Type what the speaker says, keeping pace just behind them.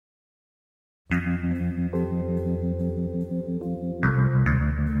Hi,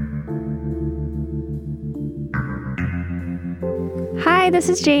 this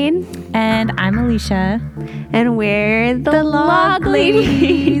is Jane. And I'm Alicia. And we're the Log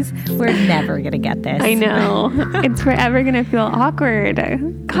Ladies. We're never going to get this. I know. It's forever going to feel awkward.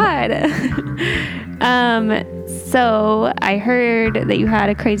 God. So I heard that you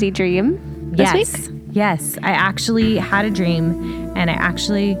had a crazy dream this week? Yes. I actually had a dream and I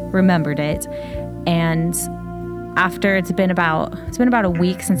actually remembered it. And after it's been about a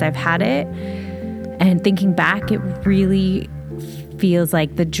week since I've had it, and thinking back, it really feels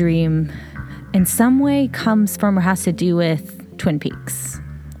like the dream in some way comes from or has to do with Twin Peaks.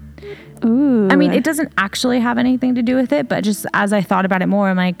 Ooh. I mean, it doesn't actually have anything to do with it, but just as I thought about it more,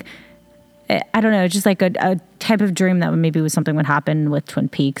 I'm like, I don't know, just like a type of dream that maybe was something would happen with Twin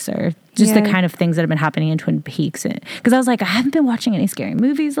Peaks, or just the kind of things that have been happening in Twin Peaks. Because I was like, I haven't been watching any scary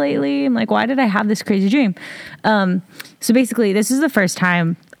movies lately. I'm like, why did I have this crazy dream? So basically, this is the first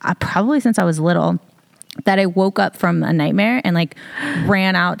time, probably since I was little, that I woke up from a nightmare and like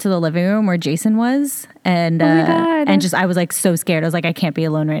ran out to the living room where Jason was. And, and just, I was like so scared. I was like, I can't be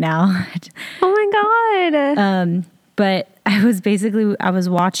alone right now. Oh my God. But I was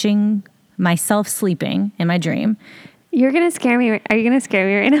watching myself sleeping in my dream. You're going to scare me. Are you going to scare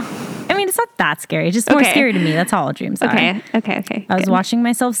me right now? I mean, it's not that scary. It's just more scary to me. That's all dreams are. Okay. I was watching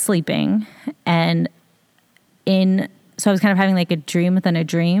myself sleeping so I was kind of having like a dream within a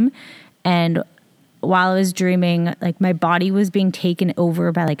dream. And while I was dreaming, like my body was being taken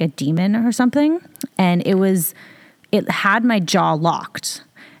over by like a demon or something. And it had my jaw locked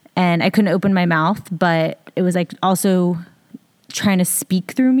and I couldn't open my mouth, but it was like also trying to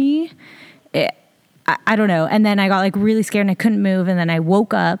speak through me. I don't know. And then I got like really scared and I couldn't move. And then I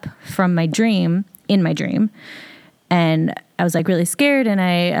woke up from my dream, in my dream. And I was like really scared. And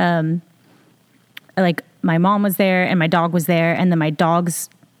I like my mom was there and my dog was there. And then my dog's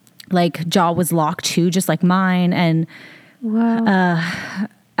like jaw was locked too, just like mine. And wow.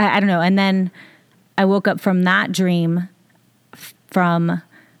 I don't know. And then I woke up from that dream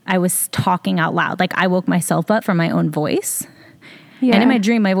I was talking out loud. Like I woke myself up from my own voice. Yeah. And in my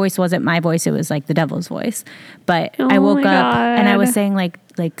dream, my voice wasn't my voice. It was like the devil's voice. But I woke up and I was saying like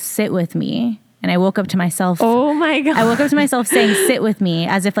sit with me. And I woke up to myself. Oh my God. I woke up to myself saying sit with me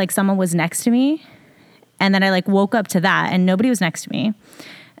as if like someone was next to me. And then I like woke up to that and nobody was next to me.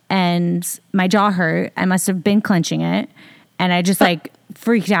 And my jaw hurt. I must have been clenching it. And I just like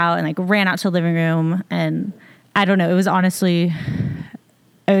freaked out and like ran out to the living room. And I don't know. It was just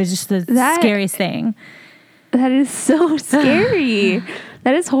the scariest thing. That is so scary.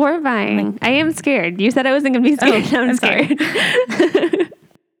 That is horrifying. I am scared. You said I wasn't going to be scared. I'm scared.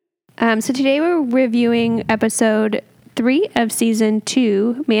 So today we're reviewing episode 3 of season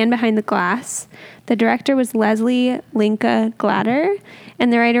 2, Man Behind the Glass. The director was Leslie Linka Glatter,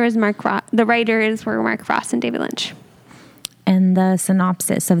 and the writers were Mark Frost and David Lynch. And the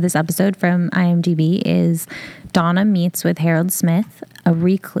synopsis of this episode from IMDb is Donna meets with Harold Smith, a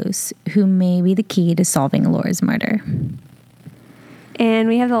recluse who may be the key to solving Laura's murder. And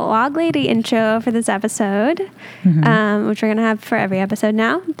we have the Log Lady intro for this episode, which we're going to have for every episode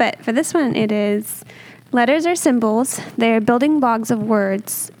now. But for this one, it is letters are symbols. They are building blocks of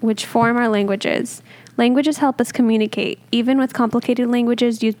words which form our languages. Languages help us communicate. Even with complicated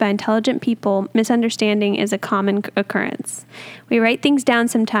languages used by intelligent people, misunderstanding is a common occurrence. We write things down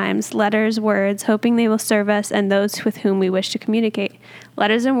sometimes, letters, words, hoping they will serve us and those with whom we wish to communicate.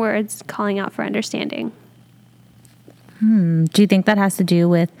 Letters and words calling out for understanding. Do you think that has to do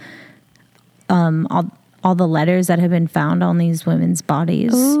with all the letters that have been found on these women's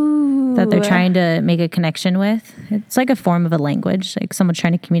bodies? Ooh. That they're trying to make a connection with? It's like a form of a language, like someone's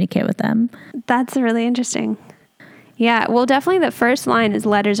trying to communicate with them. That's really interesting. Yeah, well, definitely the first line is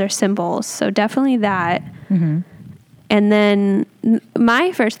letters are symbols, so definitely that. Mm-hmm. And then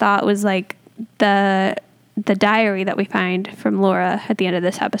my first thought was like the diary that we find from Laura at the end of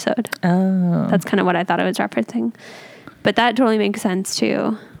this episode. Oh. That's kind of what I thought I was referencing. But that totally makes sense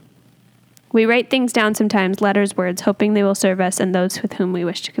too. We write things down sometimes, letters, words, hoping they will serve us and those with whom we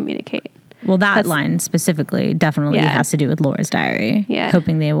wish to communicate. Well, that's line specifically definitely has to do with Laura's diary. Yeah.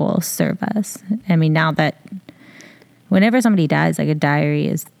 Hoping they will serve us. I mean, now that whenever somebody dies, like a diary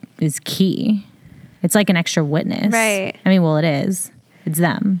is key. It's like an extra witness. Right. I mean, well, it is. It's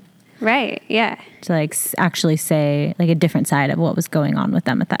them. Right. Yeah. To like actually say like a different side of what was going on with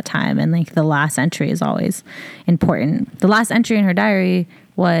them at that time. And like the last entry is always important. The last entry in her diary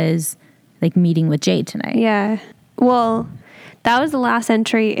was like meeting with Jade tonight. Yeah. Well, that was the last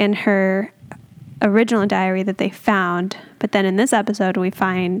entry in her original diary that they found. But then in this episode, we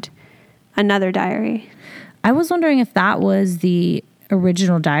find another diary. I was wondering if that was the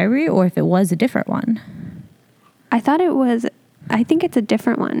original diary or if it was a different one. I think it's a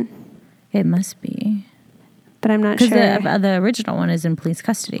different one. It must be. But I'm not sure. Because the original one is in police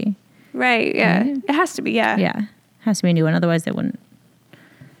custody. Right, yeah. Right? It has to be, yeah. Yeah. It has to be a new one. Otherwise, it wouldn't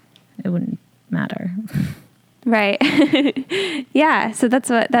matter. Right. Yeah, so that's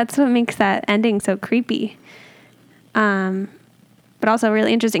what makes that ending so creepy. But also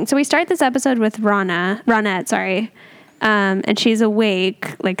really interesting. So we start this episode with Ronette, and she's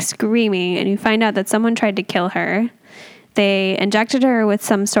awake, like screaming, and you find out that someone tried to kill her. They injected her with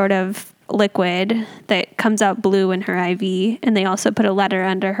some sort of liquid that comes out blue in her IV, and they also put a letter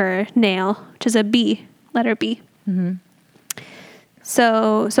under her nail, which is a B, letter B. Mm-hmm.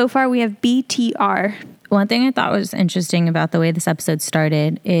 So far we have BTR. One thing I thought was interesting about the way this episode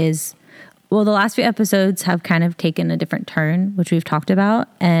started is, well, the last few episodes have kind of taken a different turn, which we've talked about,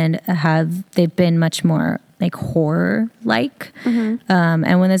 and they've been much more like horror-like. Mm-hmm.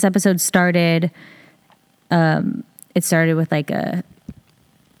 And when this episode started, it started with like a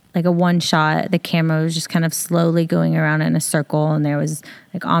one shot. The camera was just kind of slowly going around in a circle, and there was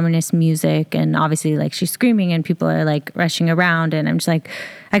like ominous music, and obviously like she's screaming and people are like rushing around, and I'm just like,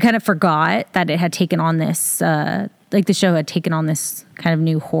 I kind of forgot that it had taken on this like the show had taken on this kind of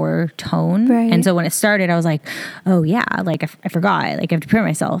new horror tone. Right. And so when it started, I was like, oh yeah, like I forgot, like I have to prepare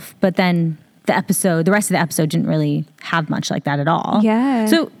myself. But then the rest of the episode didn't really have much like that at all. Yeah.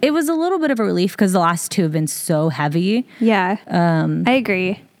 So it was a little bit of a relief because the last two have been so heavy. Yeah. I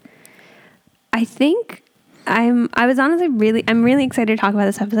agree. I think I'm really excited to talk about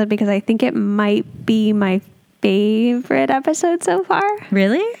this episode because I think it might be my favorite episode so far.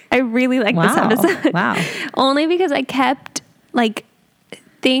 Really? I really like this episode. Wow. Only because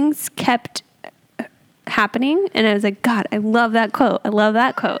things kept happening and I was like, God, I love that quote.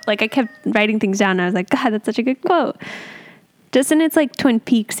 Like I kept writing things down and I was like, God, that's such a good quote. Just in its like Twin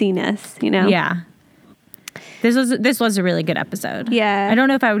Peaksiness, you know? Yeah. This was a really good episode. Yeah. I don't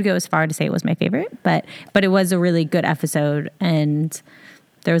know if I would go as far to say it was my favorite, but it was a really good episode, and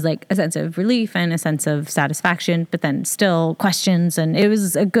there was like a sense of relief and a sense of satisfaction, but then still questions, and it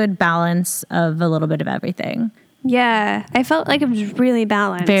was a good balance of a little bit of everything. Yeah. I felt like it was really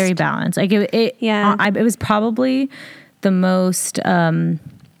balanced. Very balanced. Like it was probably the most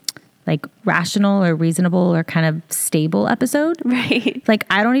like rational or reasonable or kind of stable episode. Right. Like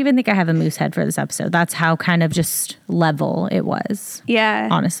I don't even think I have a moose head for this episode. That's how kind of just level it was. Yeah.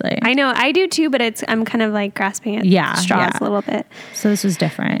 Honestly. I know. I do too, but I'm kind of like grasping at straws a little bit. So this was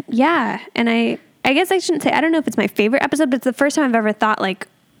different. Yeah. And I guess I shouldn't say, I don't know if it's my favorite episode, but it's the first time I've ever thought like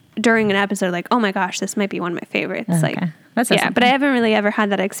during an episode, like, oh my gosh, this might be one of my favorites. Okay. Like, but I haven't really ever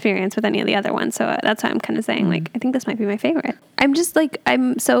had that experience with any of the other ones. So that's why I'm kind of saying, like, I think this might be my favorite. I'm just like,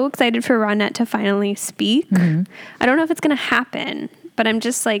 I'm so excited for Ronette to finally speak. Mm-hmm. I don't know if it's going to happen, but I'm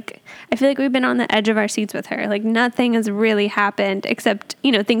just like, I feel like we've been on the edge of our seats with her. Like nothing has really happened except,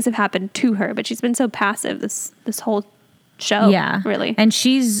 things have happened to her, but she's been so passive this whole show. Yeah. Really. And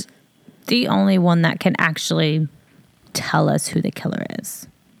she's the only one that can actually tell us who the killer is,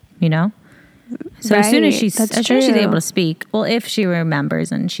 So as soon as she's able to speak, well, if she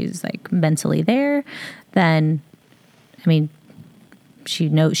remembers and she's like mentally there, then I mean, she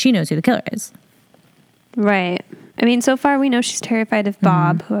knows who the killer is. Right. I mean, so far we know she's terrified of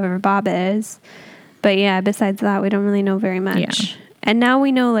Bob, whoever Bob is. But yeah, besides that, we don't really know very much. Yeah. And now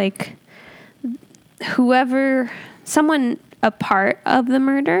we know like someone a part of the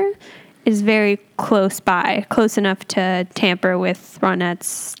murder is very close enough to tamper with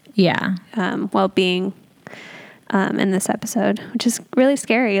Ronette's well-being in this episode, which is really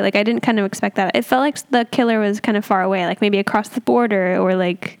scary. Like I didn't kind of expect that. It felt like the killer was kind of far away, like maybe across the border or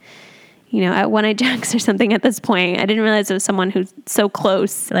like, at One-Eyed Jacks or something at this point. I didn't realize it was someone who's so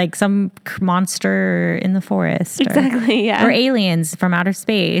close. Like some monster in the forest. Exactly, yeah. Or aliens from outer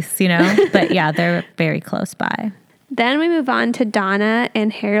space, But yeah, they're very close by. Then we move on to Donna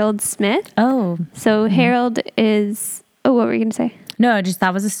and Harold Smith. Oh. So Harold is... Oh, what were you going to say? No,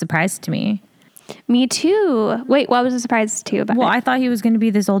 that was a surprise to me. Me too. Wait, what was a surprise to you about it? Well, I thought he was going to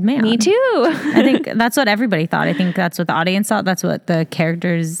be this old man. Me too. I think that's what everybody thought. I think that's what the audience thought. That's what the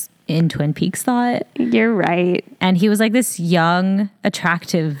characters in Twin Peaks thought. You're right. And he was like this young,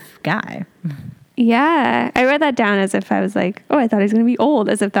 attractive guy. Yeah. I wrote that down as if I was like, oh, I thought he was going to be old,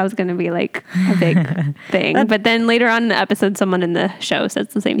 as if that was going to be like a big thing. But then later on in the episode, someone in the show says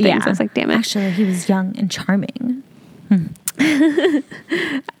the same thing. Yeah. So I was like, damn it. Actually, he was young and charming.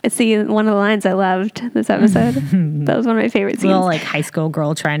 See, one of the lines I loved this episode. That was one of my favorite scenes. Little like high school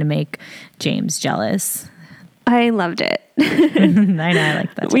girl trying to make James jealous. I loved it. I know, I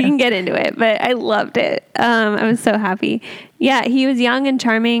like that too. We can get into it, but I loved it. I was so happy. Yeah, he was young and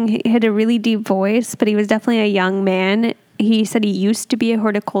charming. He had a really deep voice, but he was definitely a young man. He said he used to be a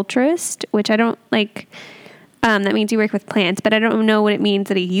horticulturist, which I don't like. That means he worked with plants, but I don't know what it means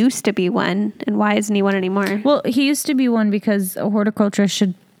that he used to be one, and why isn't he one anymore? Well, he used to be one because a horticulturist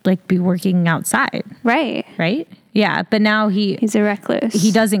should like be working outside. Right. Yeah, but now he's a recluse.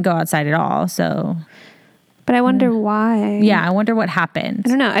 He doesn't go outside at all, so. But I wonder why. Yeah, I wonder what happened. I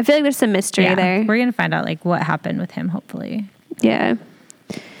don't know. I feel like there's some mystery there. We're going to find out like what happened with him, hopefully. Yeah.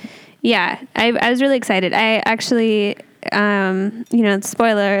 Yeah, I was really excited. I actually,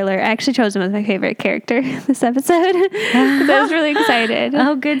 spoiler alert, I actually chose him as my favorite character this episode because I was really excited.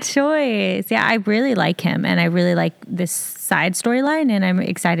 Oh, good choice. Yeah, I really like him, and I really like this side storyline, and I'm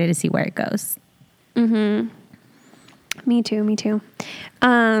excited to see where it goes. Mm-hmm. Me too.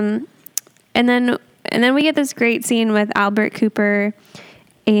 And then we get this great scene with Albert Cooper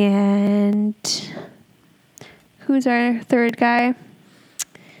and who's our third guy?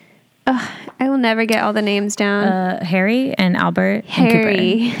 I will never get all the names down. Harry and Albert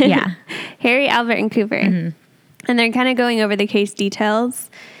Harry. and Cooper. Yeah. Harry, Albert, and Cooper. Mm-hmm. And they're kind of going over the case details.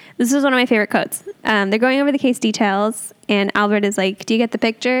 This is one of my favorite quotes. They're going over the case details, and Albert is like, "Do you get the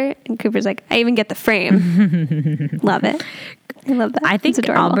picture?" And Cooper's like, "I even get the frame." Love it. I love that. I think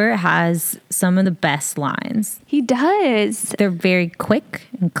Albert has some of the best lines. He does. They're very quick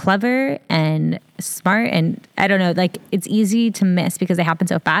and clever and smart, and I don't know, like it's easy to miss because they happen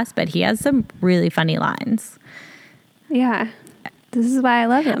so fast, but he has some really funny lines. Yeah. This is why I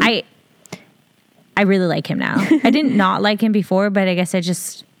love him. I really like him now. I did not like him before, but I guess I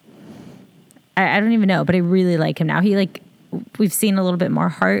don't even know, but I really like him now. We've seen a little bit more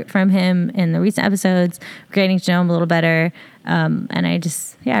heart from him in the recent episodes. We're getting to know him a little better. And I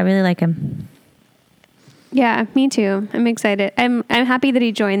really like him. Yeah, me too. I'm excited. I'm happy that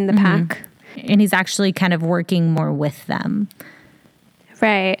he joined the pack. And he's actually kind of working more with them.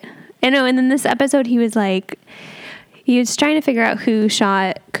 Right. I know. And in this episode, he was trying to figure out who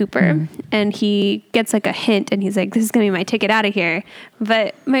shot Cooper, and he gets like a hint, and he's like, "This is going to be my ticket out of here."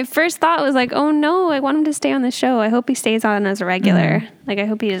 But my first thought was like, "Oh no, I want him to stay on the show. I hope he stays on as a regular. Like, I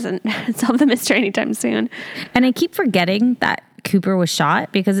hope he doesn't solve the mystery anytime soon." And I keep forgetting that Cooper was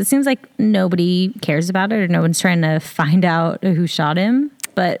shot because it seems like nobody cares about it, or no one's trying to find out who shot him.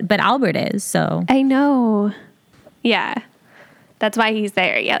 But Albert is, so. I know. Yeah. That's why he's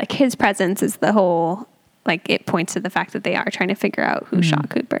there. Yeah, like his presence is the whole, like it points to the fact that they are trying to figure out who shot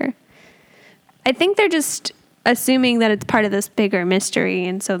Cooper. I think they're just assuming that it's part of this bigger mystery,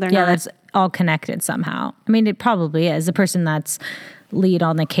 and so they're not. Yeah, that's all connected somehow. I mean, it probably is. The person that's lead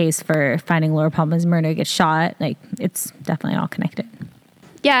on the case for finding Laura Palmer's murder gets shot. Like, it's definitely all connected.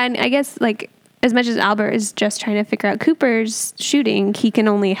 Yeah, and I guess, like, as much as Albert is just trying to figure out Cooper's shooting, he can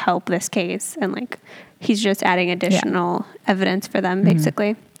only help this case, and, like, he's just adding additional evidence for them,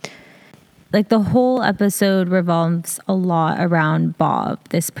 basically. Like, the whole episode revolves a lot around Bob,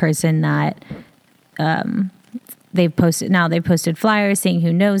 this person that they've posted flyers saying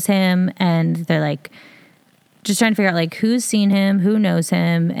who knows him, and they're like just trying to figure out like who's seen him, who knows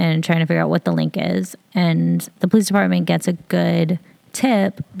him, and trying to figure out what the link is. And the police department gets a good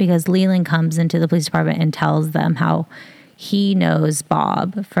tip because Leland comes into the police department and tells them how he knows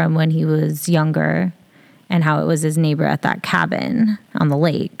Bob from when he was younger and how it was his neighbor at that cabin on the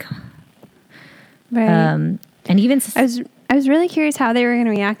lake. Right. And even I was really curious how they were going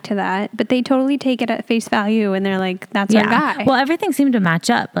to react to that, but they totally take it at face value, and they're like, "That's our guy." Well, everything seemed to match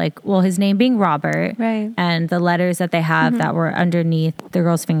up. Like, well, his name being Robert, right, and the letters that they have that were underneath the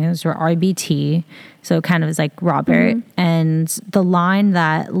girl's fingers were RBT, so it kind of is like Robert. And the line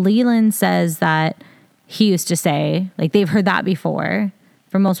that Leland says that he used to say, like they've heard that before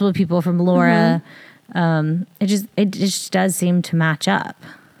from multiple people, from Laura. It just does seem to match up.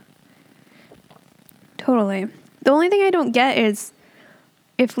 Totally. The only thing I don't get is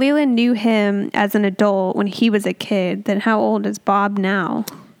if Leland knew him as an adult when he was a kid, then how old is Bob now?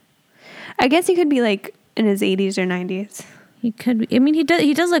 I guess he could be like in his 80s or 90s. He could be. I mean, he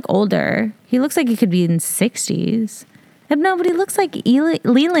does look older. He looks like he could be in 60s. No, but he looks like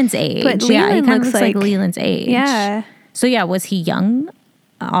Leland's age. But he Leland kind of looks like Leland's age. Yeah. So yeah, was he young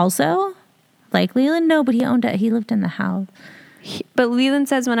also? Like Leland? No, but he owned it. He lived in the house. But Leland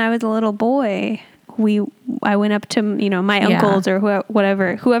says, when I was a little boy, I went up to, my uncles or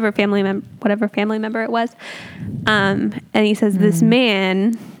whatever family member it was. And he says, this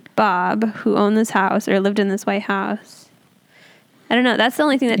man, Bob, who owned this house or lived in this White House. I don't know. That's the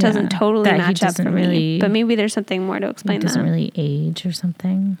only thing that doesn't totally match up for me. But maybe there's something more to explain that. He doesn't really age or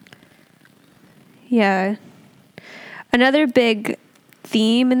something. Yeah. Another big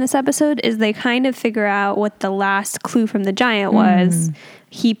theme in this episode is they kind of figure out what the last clue from the giant was.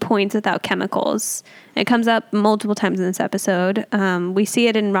 He points without chemicals. It comes up multiple times in this episode. We see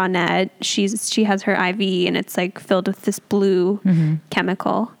it in Ronette. She has her IV and it's like filled with this blue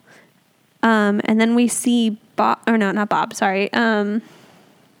chemical. And then we see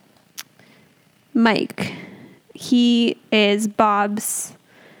Mike. He is Bob's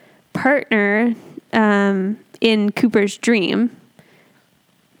partner in Cooper's dream.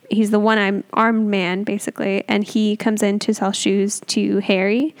 He's the one-armed man, basically, and he comes in to sell shoes to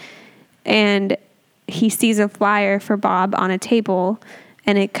Harry, and he sees a flyer for Bob on a table,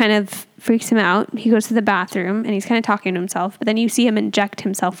 and it kind of freaks him out. He goes to the bathroom, and he's kind of talking to himself, but then you see him inject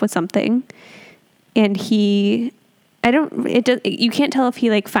himself with something, and you can't tell if he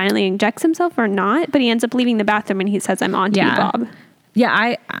like finally injects himself or not, but he ends up leaving the bathroom, and he says, "I'm on to you, Bob."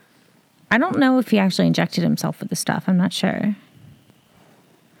 Yeah, I don't know if he actually injected himself with the stuff. I'm not sure.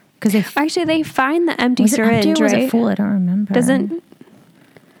 Because they find the empty syringe, empty or was right? it full? I don't remember.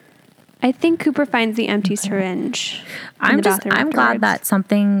 I think Cooper finds the empty syringe. I'm glad that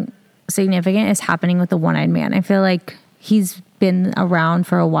something significant is happening with the one-eyed man. I feel like he's been around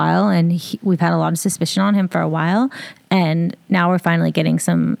for a while, and we've had a lot of suspicion on him for a while, and now we're finally getting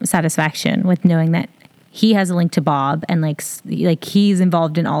some satisfaction with knowing that he has a link to Bob, and like he's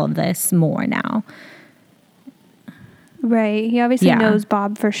involved in all of this more now. Right. He obviously knows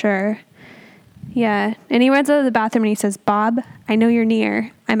Bob for sure. Yeah. And he runs out of the bathroom and he says, "Bob, I know you're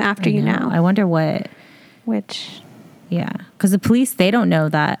near. I'm after you now." I wonder what. Which. Yeah. Because the police, they don't know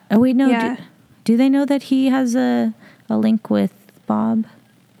that. Oh, wait, no. Yeah. Do they know that he has a link with Bob?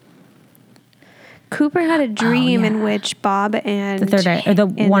 Cooper had a dream in which Bob and the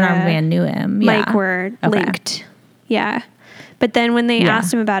one-armed man knew him. Mike were linked. Yeah. But then when they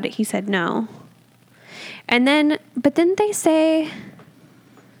asked him about it, he said no. And then, but didn't they say,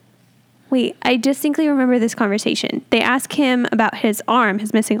 wait, I distinctly remember this conversation. They asked him about his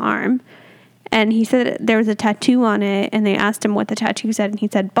missing arm. And he said there was a tattoo on it. And they asked him what the tattoo said. And he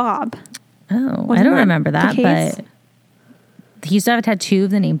said, Bob. Oh, I don't remember that. But he used to have a tattoo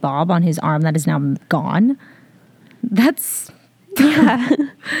of the name Bob on his arm that is now gone. That's, that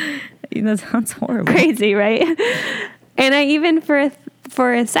sounds horrible. Crazy, right? And I even for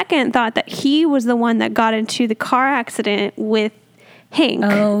a second thought that he was the one that got into the car accident with Hank.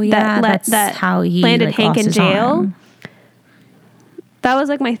 Oh yeah, that's how he landed Hank in jail. Arm. That was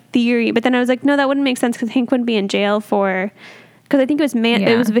like my theory, but then I was like, no, that wouldn't make sense because Hank wouldn't be in jail because I think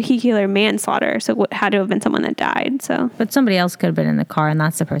it was vehicular manslaughter, so it had to have been someone that died. So, but somebody else could have been in the car, and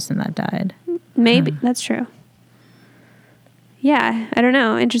that's the person that died. Maybe that's true. Yeah, I don't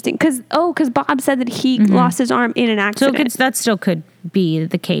know. Interesting. Because Bob said that he lost his arm in an accident. So that still could be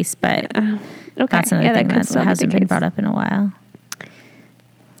the case, but that's another thing that hasn't been brought up in a while.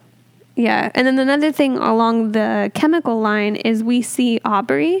 Yeah. And then another thing along the chemical line is we see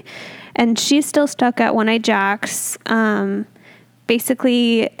Aubrey, and she's still stuck at One-Eyed Jack's.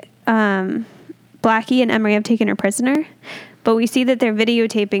 Basically, Blackie and Emery have taken her prisoner, but we see that they're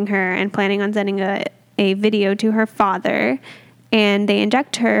videotaping her and planning on sending a video to her father. And they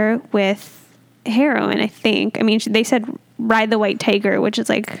inject her with heroin, I think. I mean, they said ride the white tiger, which is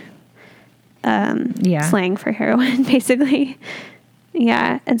like slang for heroin, basically.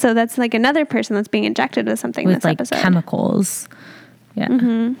 Yeah. And so that's like another person that's being injected with something with this like episode. Chemicals. Yeah.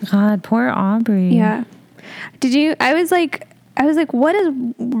 Mm-hmm. God, poor Aubrey. Yeah. I was like, what is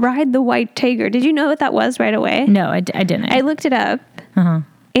ride the white tiger? Did you know what that was right away? No, I didn't. I looked it up. Uh-huh.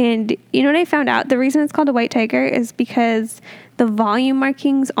 And you know what I found out? The reason it's called a white tiger is because the volume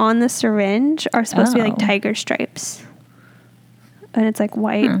markings on the syringe are supposed to be like tiger stripes. And it's like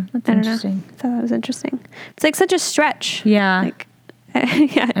white. That's interesting. I thought that was interesting. It's like such a stretch. Yeah. Like,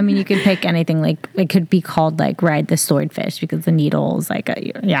 yeah. I mean, you could pick anything. Like it could be called like ride the swordfish because the needle is like I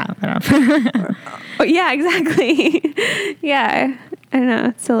don't know. Oh, yeah, exactly. Yeah, I know,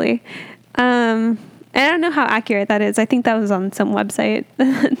 it's silly. I don't know how accurate that is. I think that was on some website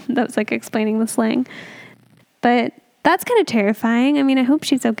that was like explaining the slang. But that's kind of terrifying. I mean, I hope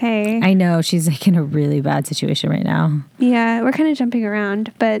she's okay. I know she's like in a really bad situation right now. Yeah, we're kind of jumping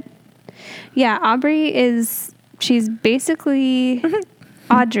around, but yeah, she's basically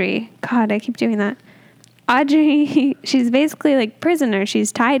Audrey. God, I keep doing that. Audrey, she's basically like prisoner.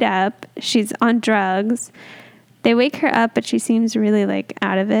 She's tied up. She's on drugs. They wake her up, but she seems really like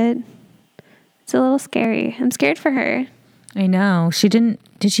out of it. It's a little scary. I'm scared for her. I know.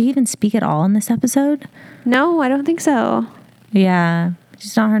 Did she even speak at all in this episode? No, I don't think so. Yeah.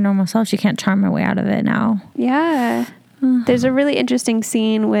 She's not her normal self. She can't charm her way out of it now. Yeah. There's a really interesting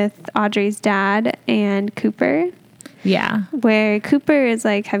scene with Audrey's dad and Cooper. Yeah. Where Cooper is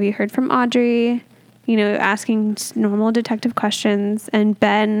like, have you heard from Audrey? You know, asking normal detective questions. And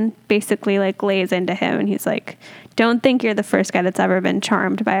Ben basically like lays into him and he's like, don't think you're the first guy that's ever been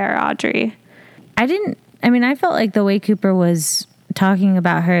charmed by our Audrey. I felt like the way Cooper was talking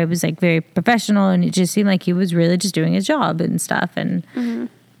about her, it was like very professional, and it just seemed like he was really just doing his job and stuff. And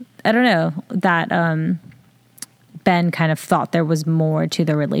I don't know that Ben kind of thought there was more to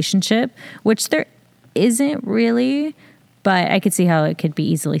the relationship, which there isn't really, but I could see how it could be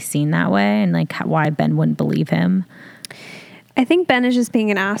easily seen that way, and like why Ben wouldn't believe him. I think Ben is just being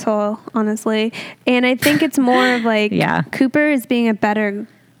an asshole, honestly. And I think it's more of like Cooper is being a better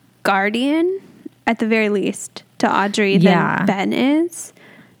guardian, at the very least, to Audrey than Ben is.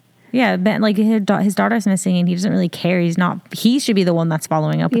 Yeah, Ben, like his daughter's missing and he doesn't really care. He should be the one that's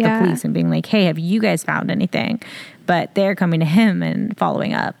following up with the police and being like, hey, have you guys found anything? But they're coming to him and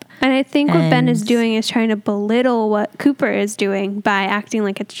following up. And I think what Ben is doing is trying to belittle what Cooper is doing by acting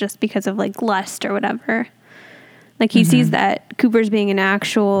like it's just because of like lust or whatever. Like he sees that Cooper's being an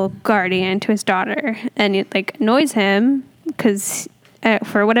actual guardian to his daughter, and it like annoys him because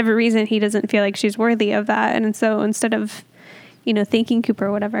for whatever reason he doesn't feel like she's worthy of that. And so instead of, you know, thanking Cooper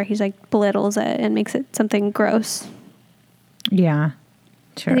or whatever, he's like belittles it and makes it something gross. Yeah,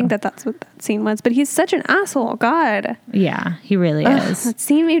 true. I think that's what that scene was. But he's such an asshole. God. Yeah, he really is. That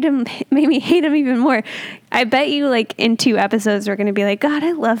scene made me hate him even more. I bet you like in 2 episodes we're going to be like, God,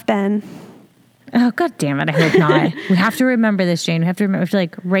 I love Ben. Oh, God damn it. I hope not. We have to remember this, Jane. We have to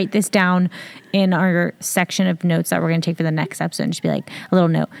like write this down in our section of notes that we're going to take for the next episode and just be like a little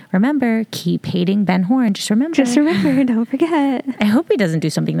note. Remember, keep hating Ben Horne. Just remember. Don't forget. I hope he doesn't do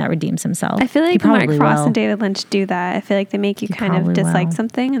something that redeems himself. I feel like Mark Frost and David Lynch do that. I feel like they make you kind of dislike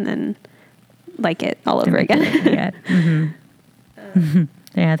something and then like it all over again. Yeah.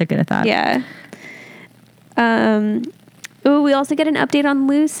 Yeah, they're good at that. Yeah. We also get an update on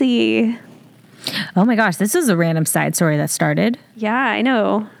Lucy. Oh my gosh, this is a random side story that started. Yeah, I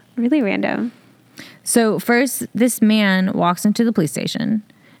know. Really random. So first, this man walks into the police station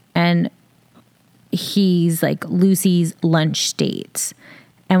and he's like Lucy's lunch date.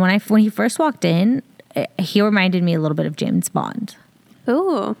 And when he first walked in, he reminded me a little bit of James Bond.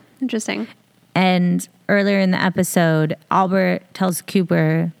 Ooh, interesting. And earlier in the episode, Albert tells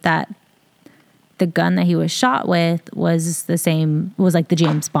Cooper that the gun that he was shot with was like the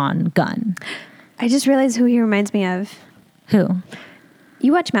James Bond gun. I just realized who he reminds me of. Who?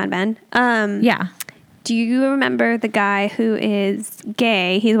 You watch Mad Men. Yeah. Do you remember the guy who is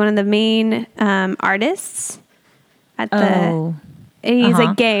gay? He's one of the main artists at the... He's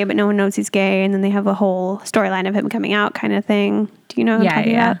like gay, but no one knows he's gay. And then they have a whole storyline of him coming out kind of thing. Do you know what I'm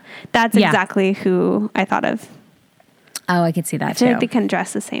talking about? That's exactly who I thought of. Oh, I could see that I feel like they kind of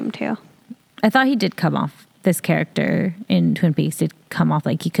dress the same too. I thought he did come off, this character in Twin Peaks did come off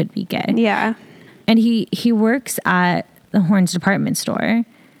like he could be gay. Yeah. And he works at the Horne's department store.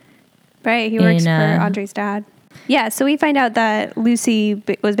 Right, he works for Audrey's dad. Yeah, so we find out that Lucy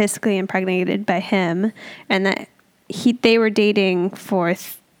was basically impregnated by him and that they were dating for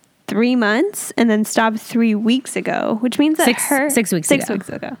 3 months and then stopped 3 weeks ago, which means that 6 weeks ago. 6 weeks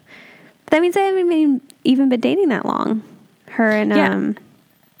ago. That means they haven't even been dating that long. Her and...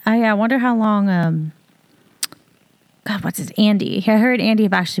 I wonder how long... God, what's his Andy? I heard Andy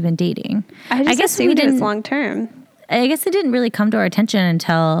have actually been dating. I guess we didn't long term. I guess it didn't really come to our attention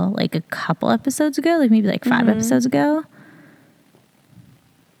until like a couple episodes ago, like maybe like 5 episodes ago.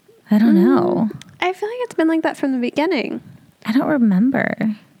 I don't know. I feel like it's been like that from the beginning. I don't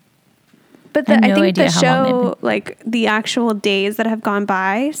remember. But I think the show, like the actual days that have gone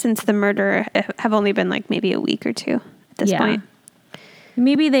by since the murder have only been like maybe a week or 2 at this point.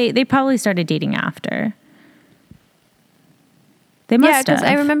 Maybe they probably started dating after. They must have. Because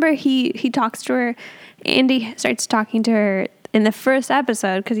I remember he talks to her. Andy starts talking to her in the first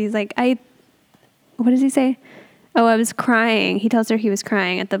episode because he's like, what does he say? Oh, I was crying. He tells her he was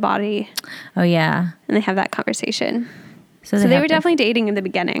crying at the body. Oh, yeah. And they have that conversation. So they were definitely dating in the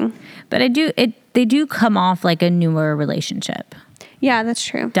beginning. But they do come off like a newer relationship. Yeah, that's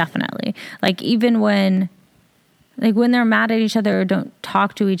true. Definitely. Like even when they're mad at each other or don't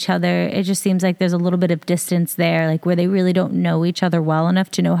talk to each other, it just seems like there's a little bit of distance there, like where they really don't know each other well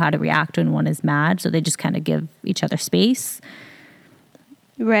enough to know how to react when one is mad. So they just kind of give each other space.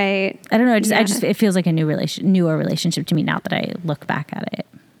 Right. I don't know. It feels like a newer relationship to me now that I look back at it.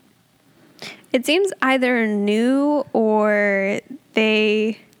 It seems either new or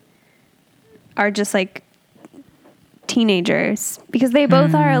they are just like teenagers because they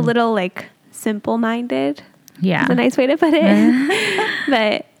both are a little like simple-minded. Yeah. That's a nice way to put it.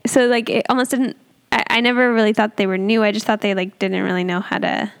 But so like it almost didn't, I I never really thought they were new. I just thought they like didn't really know how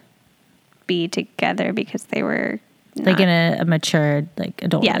to be together because they were like in a mature, like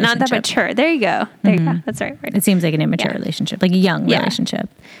adult relationship. Not that mature. There you go. There you go. That's the right word. It seems like an immature relationship, like a young relationship.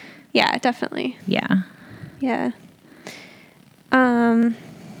 Yeah, definitely. Yeah. Yeah.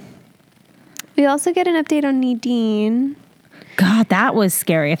 We also get an update on Nadine. God, that was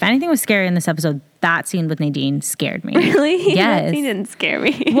scary. If anything was scary in this episode, that scene with Nadine scared me. Really? Yes. That scene didn't scare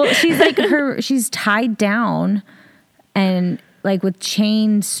me. Well, she's like she's tied down and like with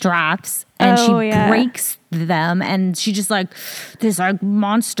chain straps, and she breaks them, and she just like this like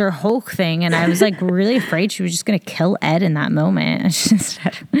monster Hulk thing, and I was like really afraid she was just gonna kill Ed in that moment.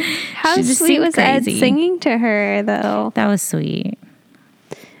 How sweet was crazy. Ed singing to her though? That was sweet.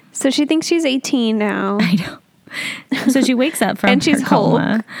 So she thinks she's 18 now. I know. So she wakes up from and she's her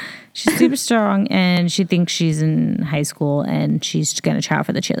coma. Hulk. She's super strong, and she thinks she's in high school, and she's gonna try out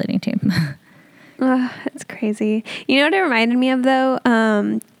for the cheerleading team. Oh, that's crazy. You know what it reminded me of though?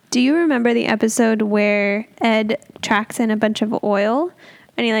 Do you remember the episode where Ed tracks in a bunch of oil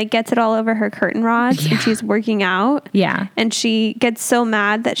and he like gets it all over her curtain rods and she's working out? Yeah. And she gets so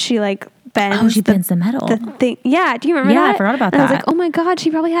mad that she like bends. Oh, she bends the metal. The thing. Yeah. Do you remember that? Yeah, I forgot about and that. I was like, oh my God,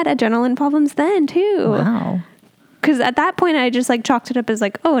 she probably had adrenaline problems then too. Wow. Because at that point I just like chalked it up as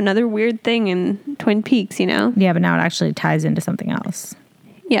like, oh, another weird thing in Twin Peaks, you know? Yeah, but now it actually ties into something else.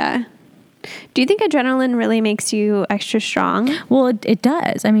 Yeah. Do you think adrenaline really makes you extra strong? Well, it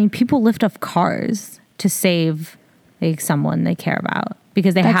does. I mean, people lift off cars to save like someone they care about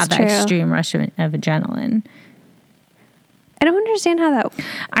because they have that extreme rush of adrenaline. I don't understand how that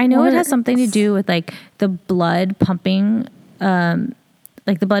I know works. It has something to do with like the blood pumping,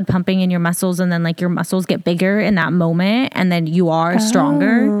 like the blood pumping in your muscles, and then like your muscles get bigger in that moment, and then you are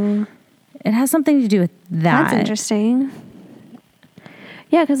stronger. It has something to do with that. That's interesting.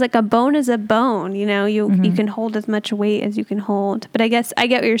 Yeah, because like a bone is a bone, you know, you can hold as much weight as you can hold. But I guess I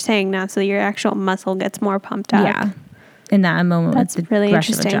get what you're saying now. So your actual muscle gets more pumped up. Yeah. In that moment, that's with the really rush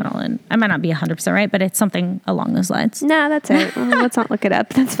of interesting. adrenaline. I might not be 100% right, but it's something along those lines. No, that's it. Well, let's not look it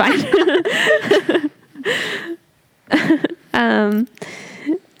up. That's fine.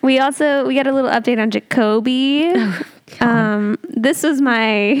 We get a little update on Jacoby. This was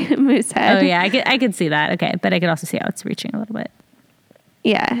my moose head. Oh yeah, I could see that. Okay, but I could also see how it's reaching a little bit.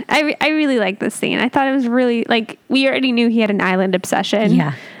 Yeah, I really like this scene. I thought it was really, like, we already knew he had an island obsession.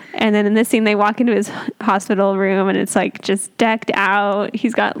 Yeah. And then in this scene, they walk into his hospital room, and it's, like, just decked out.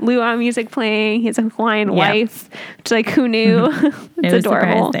 He's got luau music playing. He has a Hawaiian wife, which, like, who knew? It's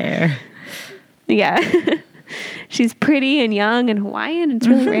adorable. There. Yeah. She's pretty and young and Hawaiian. It's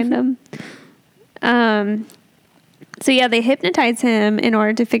really random. So, yeah, they hypnotize him in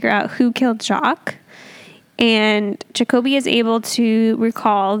order to figure out who killed Jacques. And Jacoby is able to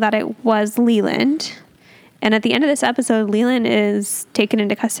recall that it was Leland. And at the end of this episode, Leland is taken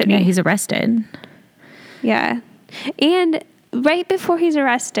into custody. Yeah, he's arrested. Yeah. And right before he's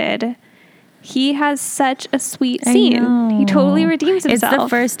arrested, he has such a sweet scene. He totally redeems himself. It's the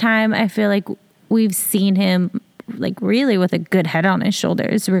first time I feel like we've seen him like really with a good head on his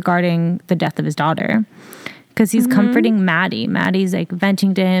shoulders regarding the death of his daughter. Because he's comforting Maddie. Maddie's like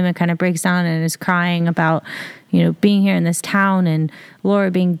venting to him and kind of breaks down and is crying about, you know, being here in this town and Laura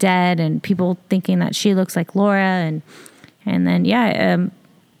being dead and people thinking that she looks like Laura. And then,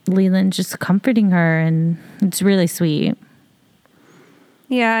 Leland just comforting her, and it's really sweet.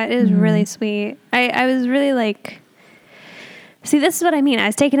 Yeah, it is really sweet. I was really like, see, this is what I mean. I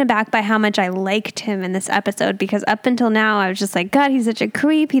was taken aback by how much I liked him in this episode, because up until now, I was just like, God, he's such a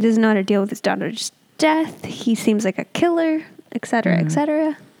creep. He doesn't know how to deal with his daughter's death. He seems like a killer, etc.,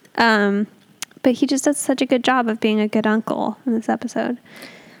 etc. But he just does such a good job of being a good uncle in this episode.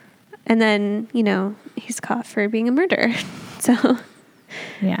 And then, you know, he's caught for being a murderer. So,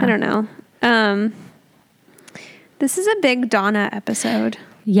 yeah, I don't know. This is a big Donna episode.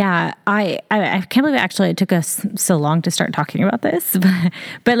 Yeah, I can't believe it took us so long to start talking about this.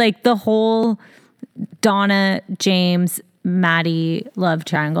 But like the whole Donna, James, Maddie love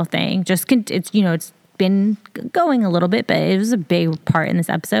triangle thing, it's been going a little bit, but it was a big part in this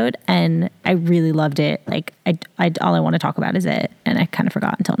episode, and I really loved it. Like all I want to talk about is it, and I kind of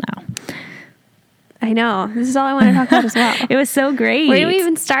forgot until now. I know, this is all I want to talk about as well. It was so great. Where do we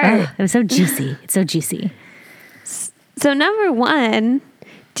even start? It was so juicy. It's so juicy. So number one,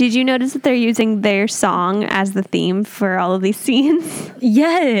 did you notice that they're using their song as the theme for all of these scenes?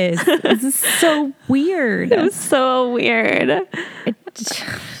 Yes. This is so weird. It was so weird.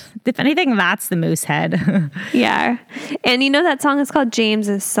 If anything, that's the moose head. Yeah. And you know that song is called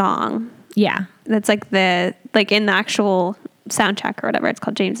James's Song. Yeah. That's like in the actual soundtrack or whatever, it's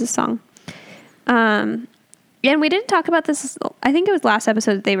called James's Song. And we didn't talk about this. I think it was last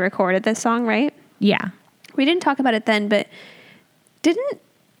episode that they recorded this song, right? Yeah. We didn't talk about it then, but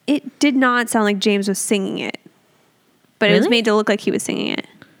it did not sound like James was singing it. But it was made to look like he was singing it.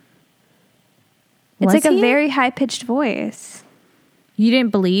 It's like a very high-pitched voice. You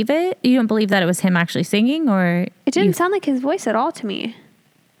didn't believe it? You don't believe that it was him actually singing, or it didn't sound like his voice at all to me.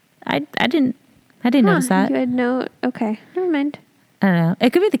 I didn't notice that. You had no. Okay, never mind. I don't know.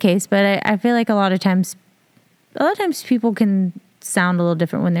 It could be the case, but I feel like a lot of times people can sound a little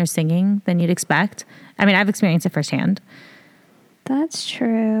different when they're singing than you'd expect. I mean, I've experienced it firsthand. That's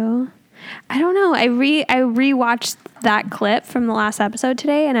true. I don't know. I rewatched that clip from the last episode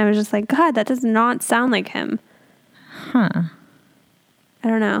today, and I was just like, God, that does not sound like him. Huh. I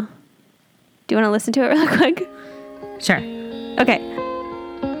don't know. Do you want to listen to it real quick? Sure. Okay.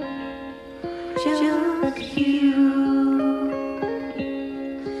 Just you and I.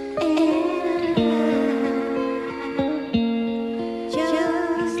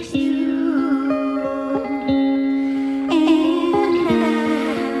 Just you and I.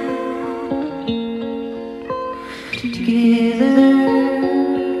 Together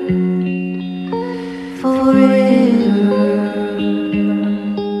forever.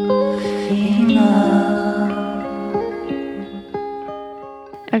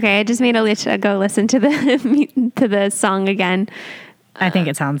 Okay, I just made Alicia go listen to the song again. I think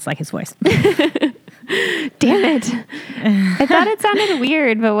it sounds like his voice. Damn it. I thought it sounded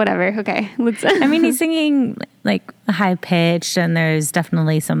weird, but whatever. Okay. I mean, he's singing like high pitched, and there's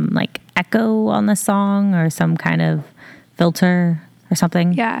definitely some like echo on the song or some kind of filter or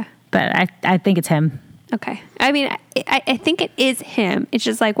something. Yeah. But I think it's him. Okay. I mean, I think it is him. It's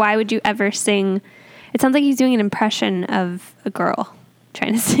just like, why would you ever sing? It sounds like he's doing an impression of a girl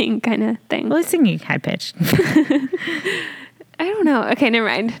trying to sing kind of thing. Well, he's singing high pitched. I don't know. Okay, never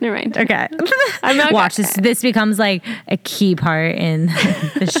mind. Okay. I'm not Watch this. This becomes like a key part in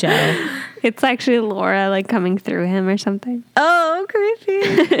the show. It's actually Laura like coming through him or something. Oh,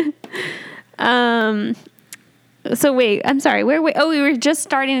 creepy. So wait, I'm sorry. We were just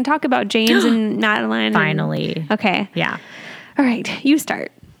starting to talk about James and Madeline. Finally. Okay. Yeah. All right. You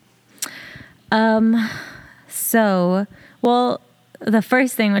start. So, well, the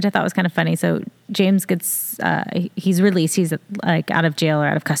first thing, which I thought was kind of funny, so James gets, he's released, he's like out of jail or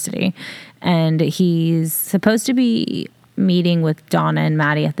out of custody, and he's supposed to be meeting with Donna and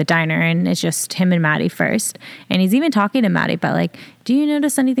Maddie at the diner, and it's just him and Maddie first, and he's even talking to Maddie about like, do you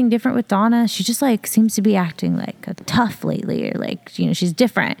notice anything different with Donna? She just like seems to be acting like tough lately, or like, you know, she's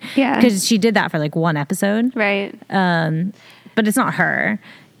different. Yeah. Because she did that for like one episode. Right. But it's not her.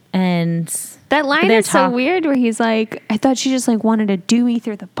 And that line is so weird where he's like, I thought she just like wanted to do me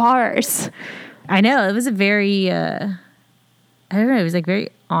through the bars. I know. It was a very, I don't know. It was like very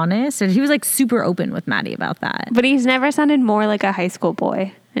honest. And he was like super open with Maddie about that. But he's never sounded more like a high school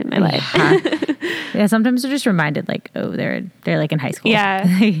boy in my life. Yeah. Sometimes they're just reminded like, oh, they're like in high school. Yeah.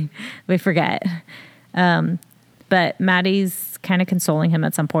 We forget. But Maddie's kind of consoling him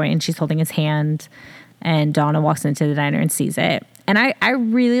at some point, and she's holding his hand, and Donna walks into the diner and sees it. And I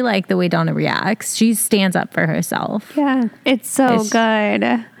really like the way Donna reacts. She stands up for herself. Yeah. It's so good.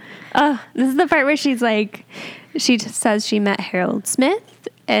 This is the part where she's like, she says she met Harold Smith,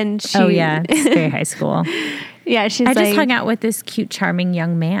 and she... Oh, yeah. It's very high school. Yeah, she's I like... I just hung out with this cute, charming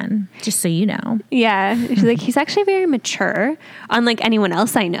young man, just so you know. Yeah. She's like, he's actually very mature, unlike anyone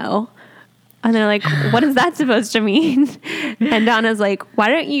else I know. And they're like, what is that supposed to mean? And Donna's like, why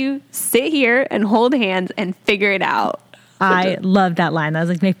don't you sit here and hold hands and figure it out? I love that line. That was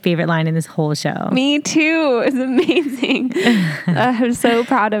like my favorite line in this whole show. Me too. It's amazing. I'm so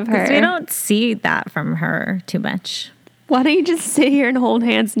proud of her. We don't see that from her too much. Why don't you just sit here and hold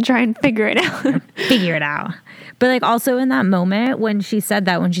hands and try and figure it out? Figure it out. But like also in that moment when she said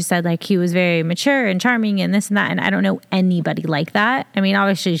like he was very mature and charming and this and that, and I don't know anybody like that. I mean,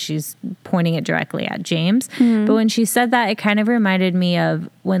 obviously she's pointing it directly at James. Mm-hmm. But when she said that, it kind of reminded me of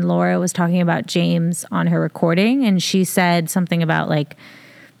when Laura was talking about James on her recording, and she said something about like,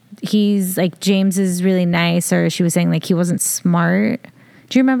 he's like, James is really nice, or she was saying like he wasn't smart.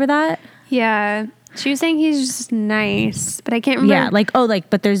 Do you remember that? Yeah. She was saying he's just nice, but I can't remember. Yeah, like, oh, like,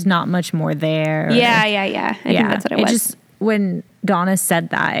 but there's not much more there. Or, yeah. I think that's what it was. Just, when Donna said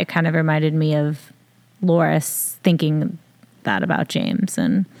that, it kind of reminded me of Laura thinking that about James.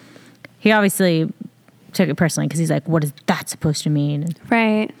 And he obviously took it personally because he's like, what is that supposed to mean?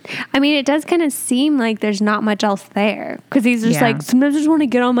 Right. I mean, it does kind of seem like there's not much else there. Because he's just like, sometimes I just want to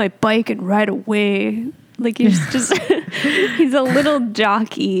get on my bike and ride away. Like, he's just, he's a little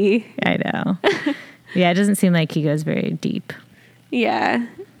jockey. I know. Yeah, it doesn't seem like he goes very deep. Yeah.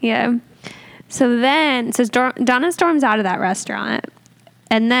 Donna storms out of that restaurant.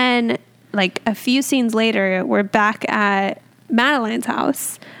 And then, like, a few scenes later, we're back at Madeline's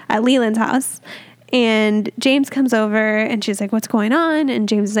house, at Leland's house. And James comes over and she's like, what's going on? And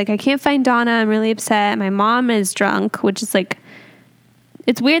James is like, I can't find Donna. I'm really upset. My mom is drunk, which is like,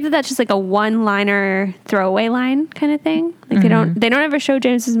 it's weird that that's just like a one-liner throwaway line kind of thing. Like they don't ever show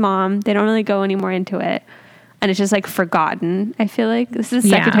James's mom. They don't really go any more into it. And it's just like forgotten. I feel like this is the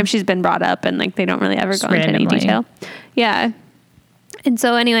second time she's been brought up and like they don't really ever go into any detail. Yeah. And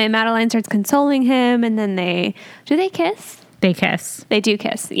so anyway, Madeline starts consoling him and then do they kiss? They kiss. They do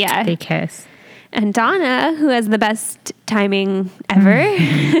kiss. Yeah. They kiss. And Donna, who has the best timing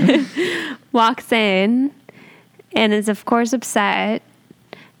ever, walks in and is, of course, upset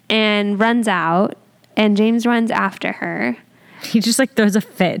and runs out. And James runs after her. He just, like, throws a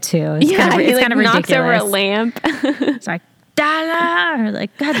fit, too. It's he kind of ridiculous. knocks over a lamp. It's like, Donna! Or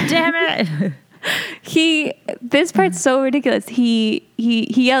like, God damn it! This part's so ridiculous. He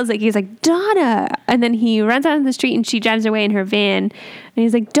yells he's like, Donna, and then he runs out on the street and she drives away in her van and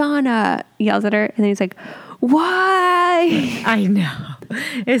he's like, Donna, yells at her and then he's like, why? I know.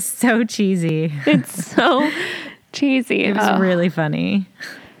 It's so cheesy. It's so cheesy. It was really funny.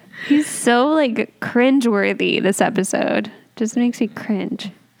 He's so like cringeworthy this episode. Just makes me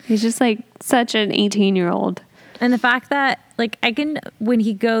cringe. He's just like such an 18-year-old. And the fact that like when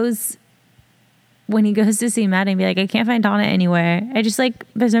he goes to see Matt and be like, I can't find Donna anywhere. I just like,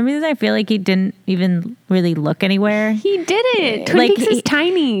 for some reason, I feel like he didn't even really look anywhere. He didn't. Twin Peaks is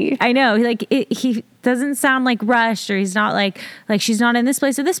tiny. I know. Like he doesn't sound like rushed, or he's not like she's not in this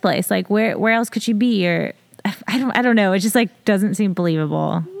place or this place. Like where else could she be? Or I don't know. It just like doesn't seem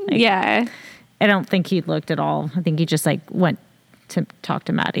believable. Like, yeah. I don't think he looked at all. I think he just like went to talk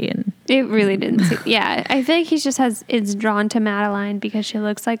to Maddie, and it really didn't seem, yeah. I feel like he just is drawn to Madeline because she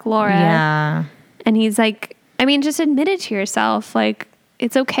looks like Laura. Yeah. And he's like, I mean, just admit it to yourself. Like,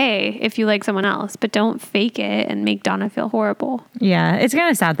 it's okay if you like someone else, but don't fake it and make Donna feel horrible. Yeah. It's kind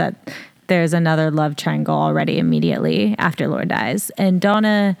of sad that there's another love triangle already immediately after Laura dies. And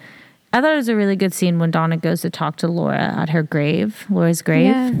Donna, I thought it was a really good scene when Donna goes to talk to Laura at her grave, Laura's grave.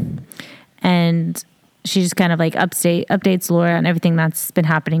 Yeah. And she just kind of like updates Laura on everything that's been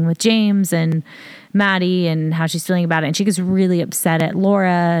happening with James and Maddie and how she's feeling about it. And she gets really upset at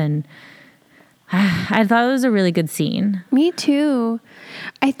Laura, and I thought it was a really good scene. Me too.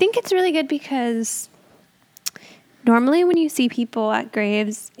 I think it's really good because normally when you see people at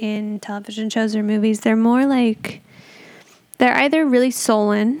graves in television shows or movies, they're more like, they're either really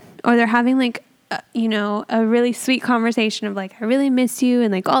sullen or they're having like, a really sweet conversation of like, I really miss you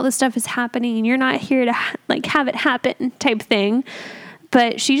and like all this stuff is happening and you're not here to like have it happen type thing.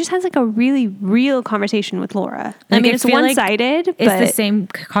 But she just has like a really real conversation with Laura. Like, I mean, it's one-sided. Like it's the same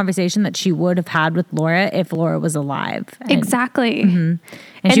conversation that she would have had with Laura if Laura was alive. Exactly. Mm-hmm.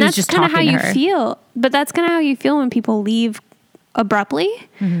 And she was just talking to her. That's kind of how you feel. But that's kind of how you feel when people leave abruptly.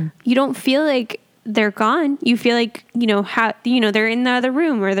 Mm-hmm. You don't feel like they're gone. You feel like, they're in the other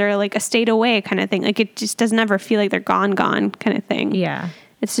room or they're like a state away kind of thing. Like it just doesn't ever feel like they're gone kind of thing. Yeah.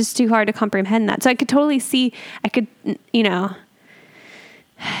 It's just too hard to comprehend that. So I could totally see,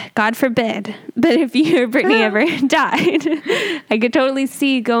 God forbid, but if you or Brittany ever died, I could totally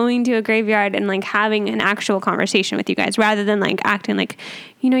see going to a graveyard and like having an actual conversation with you guys rather than like acting like,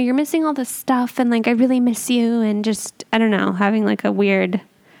 you're missing all this stuff and like I really miss you and just, I don't know, having like a weird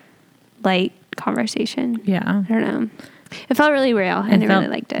light conversation. Yeah. I don't know. It felt really real and I really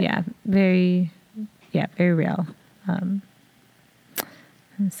liked it. Yeah. Very real.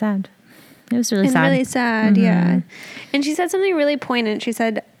 Sad. It was really sad. Really sad, mm-hmm. Yeah. And she said something really poignant. She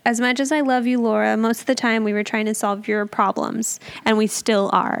said, as much as I love you, Laura, most of the time we were trying to solve your problems, and we still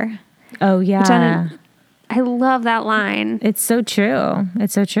are. Oh, yeah. I love that line. It's so true.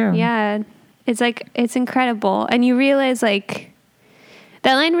 It's so true. Yeah. It's like, it's incredible. And you realize, like,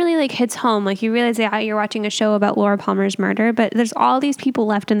 that line really, like, hits home. Like, you realize that you're watching a show about Laura Palmer's murder, but there's all these people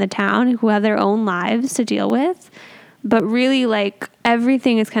left in the town who have their own lives to deal with. But really, like,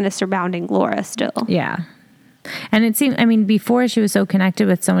 everything is kind of surrounding Laura still. Yeah. And it seemed, before she was so connected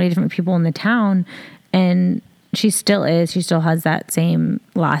with so many different people in the town, and she still is. She still has that same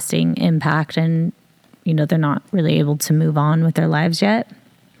lasting impact, and, they're not really able to move on with their lives yet.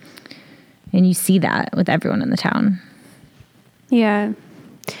 And you see that with everyone in the town. Yeah.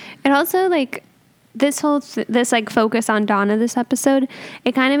 And also, like, this like focus on Donna this episode,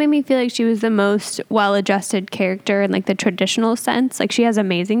 it kind of made me feel like she was the most well-adjusted character in like the traditional sense. Like she has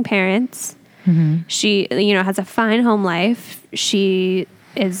amazing parents. Mm-hmm. She, has a fine home life. She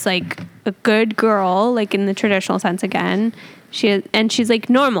is like a good girl, like in the traditional sense again. She's like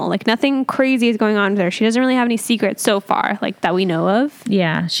normal, like nothing crazy is going on with her. She doesn't really have any secrets so far, like that we know of.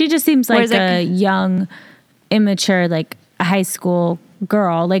 Yeah, she just seems like Whereas, a young, immature, like a high school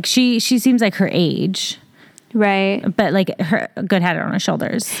girl. Like she seems like her age, Right. but like her good head on her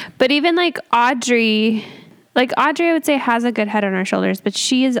shoulders. But even like Audrey, I would say has a good head on her shoulders, but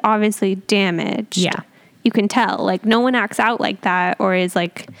she is obviously damaged. Yeah. You can tell. Like no one acts out like that or is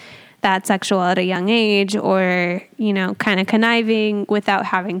like that sexual at a young age or, you know, kind of conniving without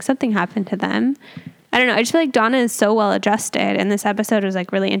having something happen to them. I don't know. I just feel like Donna is so well adjusted, and this episode was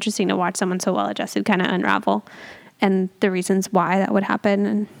like really interesting to watch someone so well adjusted kind of unravel and the reasons why that would happen.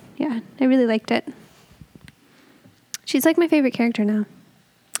 And yeah, I really liked it. She's like my favorite character now.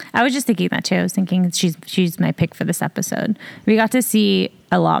 I was just thinking that too. I was thinking she's my pick for this episode. We got to see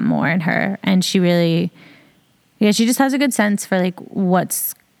a lot more in her, and she really, she just has a good sense for like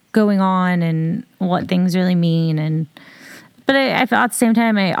what's going on and what things really mean. But I feel at the same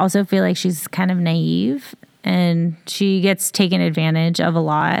time, I also feel like she's kind of naive, and she gets taken advantage of a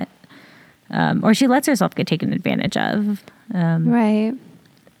lot, or she lets herself get taken advantage of. Right.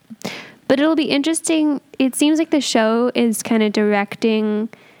 But it'll be interesting. It seems like the show is kind of directing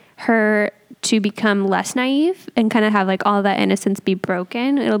her to become less naive and kind of have like all that innocence be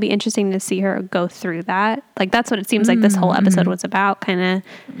broken. It'll be interesting to see her go through that. Like that's what it seems like this whole episode was about. Kind of.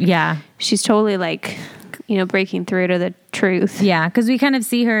 Yeah. She's totally like, you know, breaking through to the truth. Yeah, because we kind of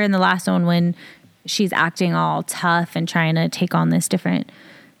see her in the last one when she's acting all tough and trying to take on this different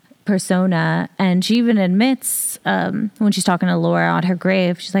persona, and she even admits when she's talking to Laura on her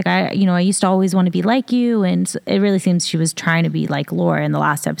grave, she's like, I used to always want to be like you, and it really seems she was trying to be like Laura in the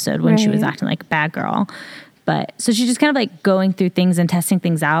last episode when she was acting like a bad girl. But so she's just kind of like going through things and testing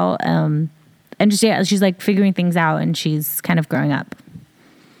things out, and just she's like figuring things out, and she's kind of growing up.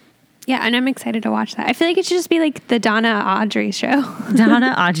 Yeah, and I'm excited to watch that. I feel like it should just be like the Donna Audrey show.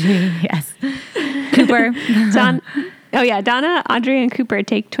 Donna, Audrey, yes. Cooper. Oh yeah, Donna, Audrey, and Cooper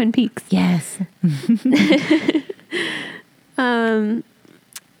take Twin Peaks. Yes. I'm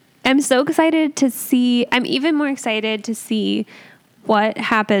so excited to see. I'm even more excited to see what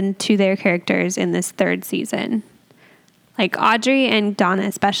happened to their characters in this third season. Like Audrey and Donna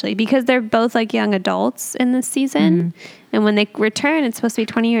especially, because they're both like young adults in this season. And when they return, it's supposed to be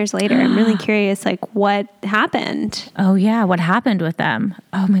 20 years later. I'm really curious, like, what happened? Oh, yeah. What happened with them?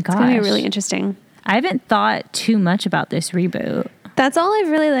 Oh, my gosh. It's going to be really interesting. I haven't thought too much about this reboot. That's all I've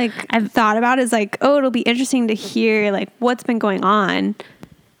really, I've thought about is, like, oh, it'll be interesting to hear, like, what's been going on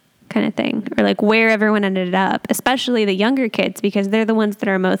kind of thing. Or, like, where everyone ended up, especially the younger kids, because they're the ones that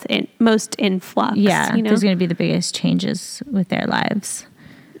are most in flux. Yeah, you know? There's going to be the biggest changes with their lives.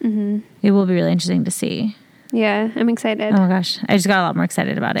 It will be really interesting to see. Yeah, I'm excited. Oh my gosh, I just got a lot more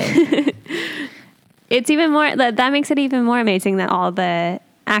excited about it. It's even more, that makes it even more amazing that all the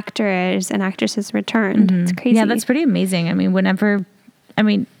actors and actresses returned. It's crazy. Yeah, that's pretty amazing. I mean, whenever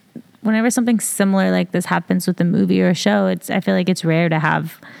something similar like this happens with a movie or a show, I feel like it's rare to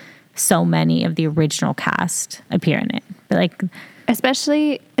have so many of the original cast appear in it. But like,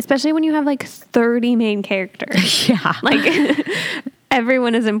 especially when you have like 30 main characters. Yeah, like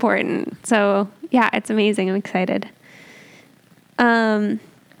everyone is important. So yeah, it's amazing. I'm excited.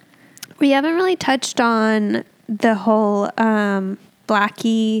 We haven't really touched on the whole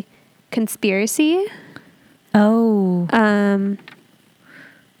Blackie conspiracy. Oh.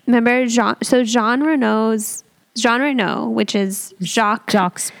 Remember Jean Reno, which is Jacques'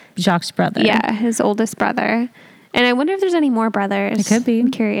 brother. Yeah, his oldest brother. And I wonder if there's any more brothers. It could be. I'm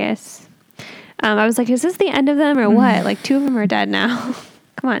curious. I was like, is this the end of them or what? Like, two of them are dead now.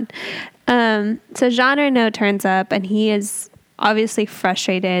 Come on. So Jean Reno turns up, and he is obviously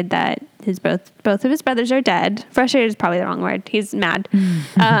frustrated that both of his brothers are dead. Frustrated is probably the wrong word. He's mad.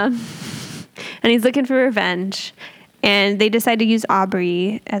 And he's looking for revenge. And they decide to use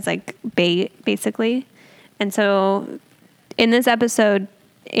Aubrey as like bait, basically. And so in this episode,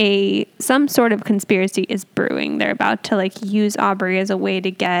 some sort of conspiracy is brewing. They're about to like use Aubrey as a way to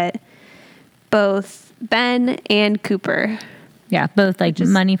get both Ben and Cooper. Yeah, both like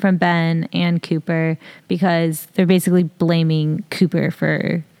money from Ben and Cooper, because they're basically blaming Cooper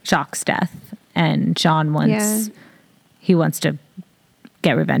for Jacques' death, and John wants to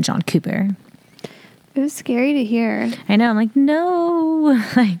get revenge on Cooper. It was scary to hear. I know. I'm like, no,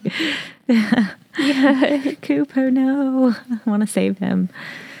 like, Yeah. Cooper, no, I want to save him.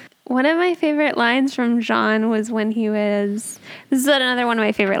 One of my favorite lines from John was when this is another one of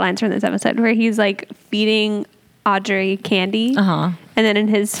my favorite lines from this episode, where he's like feeding Audrey candy. Uh-huh. And then in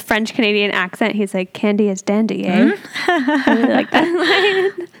his French Canadian accent, he's like, candy is dandy, eh? I really like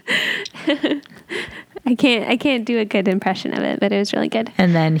that line. I can't do a good impression of it, but it was really good.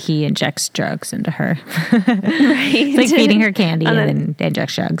 And then he injects drugs into her. Right. It's like feeding her candy And and then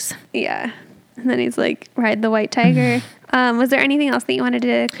injects drugs. Yeah. And then he's like, ride the white tiger. Was there anything else that you wanted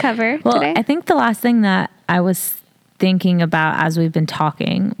to cover Well, today? I think the last thing that I was thinking about as we've been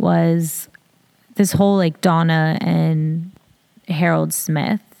talking was this whole like Donna and Harold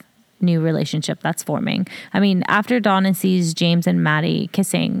Smith new relationship that's forming. I mean, after Donna sees James and Maddie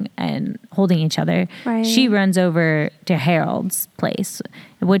kissing and holding each other, Right. she runs over to Harold's place,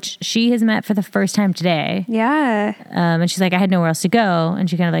 which she has met for the first time today. Yeah. And she's like, I had nowhere else to go. And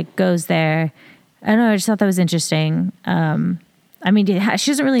she kind of like goes there. I don't know. I just thought that was interesting. I mean,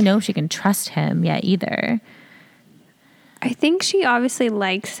 she doesn't really know if she can trust him yet either. I think she obviously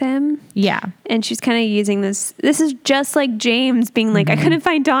likes him. Yeah. And she's kind of using this. This is just like James being like, I couldn't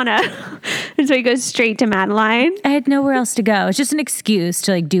find Donna. And so he goes straight to Madeline. I had nowhere else to go. It's just an excuse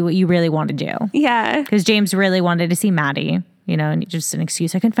to like do what you really want to do. Yeah. Because James really wanted to see Maddie, you know, and just an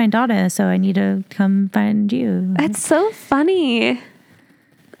excuse. I couldn't find Donna, so I need to come find you. That's so funny.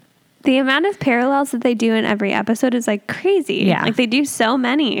 The amount of parallels that they do in every episode is like crazy. Yeah. Like they do so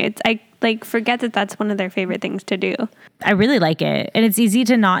many. I like forget that that's one of their favorite things to do. I really like it. And it's easy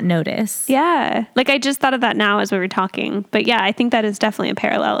to not notice. Yeah. Like I just thought of that now as we were talking. But yeah, I think that is definitely a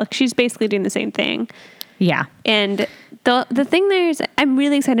parallel. Like she's basically doing the same thing. Yeah. And the thing there is I'm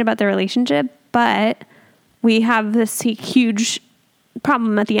really excited about the relationship, but we have this huge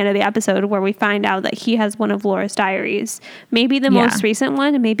problem at the end of the episode where we find out that he has one of Laura's diaries. Maybe the Yeah. most recent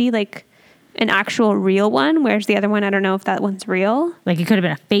one, and maybe like an actual real one, whereas the other one, I don't know if that one's real. Like it could have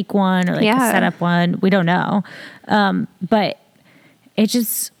been a fake one or like Yeah. a setup one. We don't know. But it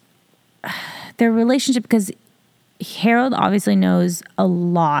just, their relationship, because Harold obviously knows a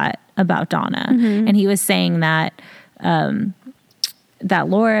lot about Donna. And he was saying that, that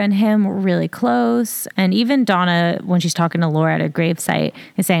Laura and him were really close. And even Donna, when she's talking to Laura at her gravesite,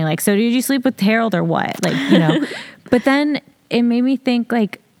 is saying like, so did you sleep with Harold or what? Like, you know, but then it made me think you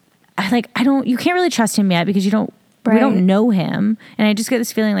can't really trust him yet because we Right. don't know him. And I just get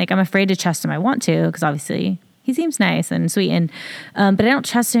this feeling like I'm afraid to trust him. I want to, because obviously he seems nice and sweet, and but I don't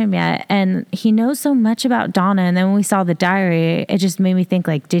trust him yet. And he knows so much about Donna. And then when we saw the diary, it just made me think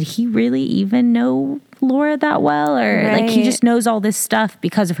like, did he really even know Laura that well? Or like he Right. just knows all this stuff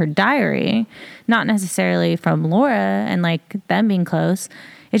because of her diary, not necessarily from Laura and like them being close.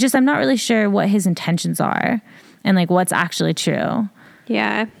 It's just, I'm not really sure what his intentions are and like what's actually true.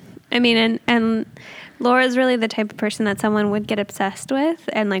 Yeah. I mean, and Laura's really the type of person that someone would get obsessed with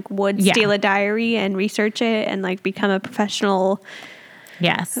and like would Yeah. steal a diary and research it and like become a professional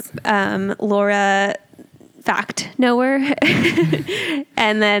Yes. Laura fact knower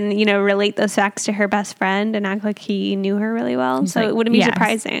and then, you know, relate those facts to her best friend and act like he knew her really well. He's So like, it wouldn't be yes.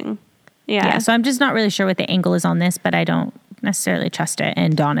 surprising. Yeah. So I'm just not really sure what the angle is on this, but I don't necessarily trust it.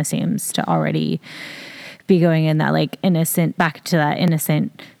 And Donna seems to already be going in that like back to that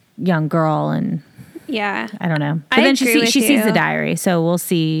innocent young girl. And Yeah. I don't know. But I then agree with she sees you. the diary. So we'll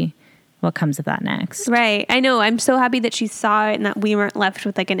see what comes of that next. Right. I know. I'm so happy that she saw it and that we weren't left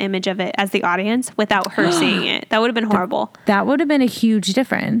with like an image of it as the audience without her seeing it. That would have been horrible. That would have been a huge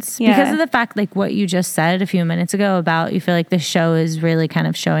difference Yeah. because of the fact, like what you just said a few minutes ago about you feel like the show is really kind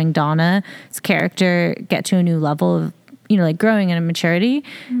of showing Donna's character get to a new level of, you know, like growing in a maturity.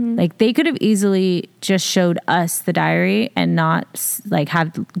 Like they could have easily just showed us the diary and not like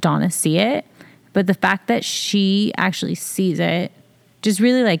have Donna see it. But the fact that she actually sees it just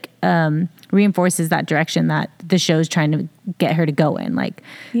really like reinforces that direction that the show's trying to get her to go in. Like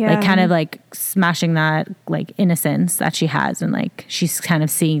kind of like smashing that like innocence that she has, and like she's kind of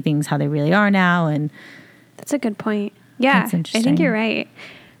seeing things how they really are now. And That's a good point. Yeah. That's I interesting. think you're right.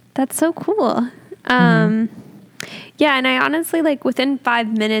 That's so cool. Yeah, and I honestly, like, within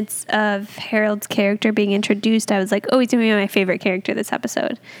 5 minutes of Harold's character being introduced, I was like, oh, he's going to be my favorite character this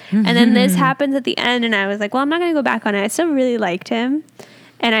episode. And then this happens at the end, and I was like, well, I'm not going to go back on it. I still really liked him.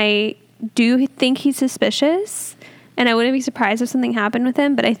 And I do think he's suspicious, and I wouldn't be surprised if something happened with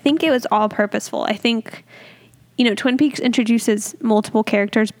him, but I think it was all purposeful. I think, you know, Twin Peaks introduces multiple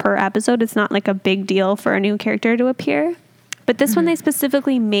characters per episode. It's not like a big deal for a new character to appear. But this one they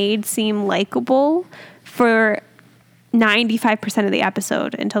specifically made seem likable for 95% of the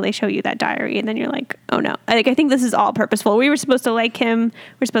episode until they show you that diary, and then you're like, oh no. I think this is all purposeful. We were supposed to like him.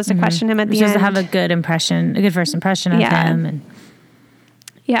 We're supposed to question him at the just end. to have a good impression, a good first impression of Yeah. him. And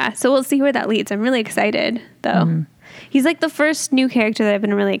Yeah, so we'll see where that leads. I'm really excited, though. he's like the first new character that I've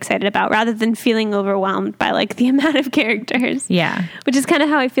been really excited about, rather than feeling overwhelmed by like the amount of characters. Yeah. Which is kind of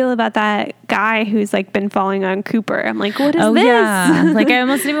how I feel about that guy who's like been following on Cooper. I'm like, what is this? Yeah. Like, I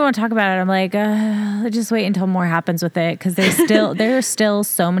almost didn't even want to talk about it. I'm like, just wait until more happens with it, because there are still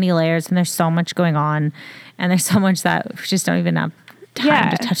so many layers, and there's so much going on, and there's so much that we just don't even have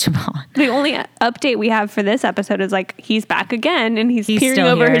time to touch upon. The only update we have for this episode is like he's back again, and he's peering still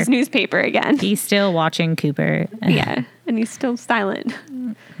over here. his newspaper again. He's still watching Cooper. Yeah, and he's still silent.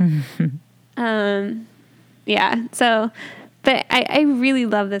 Yeah. So, but I really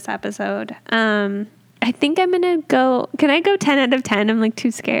love this episode. I think I'm gonna go. Can I go 10 out of 10? I'm like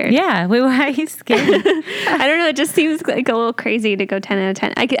too scared. Yeah. Wait, why are you scared? I don't know. It just seems like a little crazy to go 10 out of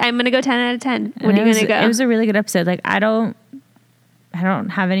 10. I'm gonna go 10 out of 10. What are you gonna go? It was a really good episode. Like, I don't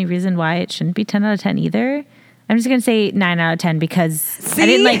have any reason why it shouldn't be 10 out of 10 either. I'm just gonna say 9 out of 10 because I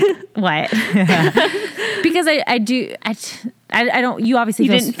didn't like what. Because I don't. You obviously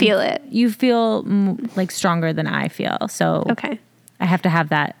didn't feel it. You feel like stronger than I feel. So Okay. I have to have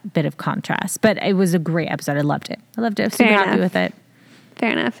that bit of contrast. But it was a great episode. I loved it. I was super happy with it.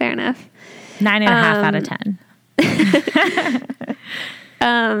 Fair enough. 9.5 out of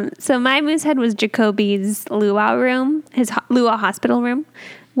 10. So my Moosehead was Jacoby's luau room, his luau hospital room.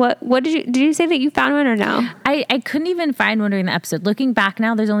 What did you say that you found one or no? I couldn't even find one during the episode. Looking back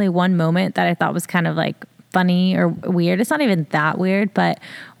now, there's only one moment that I thought was kind of like funny or weird. It's not even that weird, but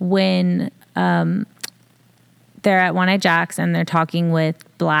when they're at One Eye Jack's and they're talking with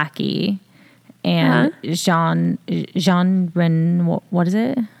Blackie and Jean Reno. What is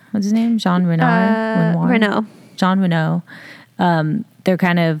it? What's his name? Jean Renoir? Renault. Jean Renault. They're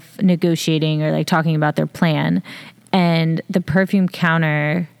kind of negotiating or like talking about their plan, and the perfume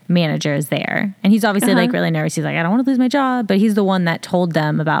counter manager is there, and he's obviously like really nervous. He's like, I don't want to lose my job, but he's the one that told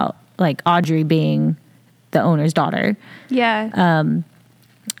them about like Audrey being the owner's daughter. Yeah. And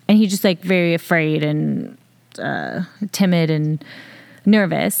he's just like very afraid and timid and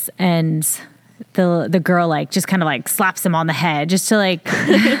nervous, and the girl like just kind of like slaps him on the head just to like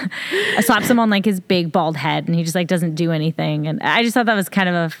slaps him on like his big bald head, and he just like doesn't do anything. And I just thought that was kind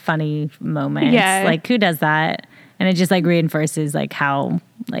of a funny moment. Yeah. Like, who does that? And it just like reinforces like how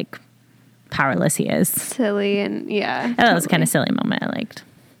like powerless he is. Silly and yeah. I thought that was kind of silly moment. I liked.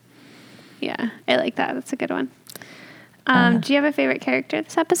 Yeah, I like that. That's a good one. Do you have a favorite character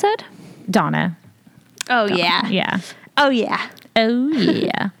this episode? Donna. Oh yeah. Yeah. Oh yeah. Oh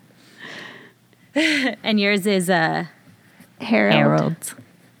yeah. And yours is Harold.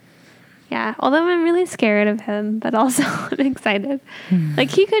 Yeah. Although I'm really scared of him, but also I'm excited. Like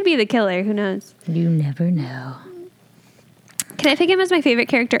he could be the killer. Who knows? You never know. Can I pick him as my favorite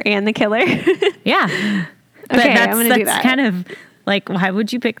character and the killer? Yeah. But Okay, that's, I'm gonna do that. kind of like, why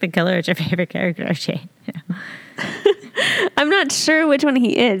would you pick the killer as your favorite character, Jane? I'm not sure which one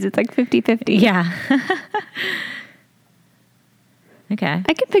he is. It's like 50-50. Yeah. Okay.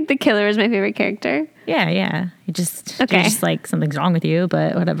 I could pick the killer as my favorite character. Yeah. You just like something's wrong with you,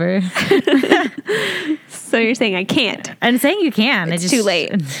 but whatever. So you're saying I can't? I'm saying you can. It's too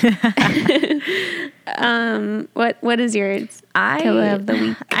late. What is yours? Killer of the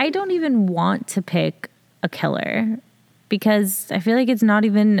week. I don't even want to pick a killer because I feel like it's not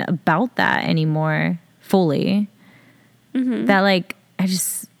even about that anymore fully. Mm-hmm. That like I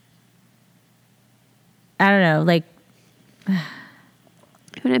don't know, like I'm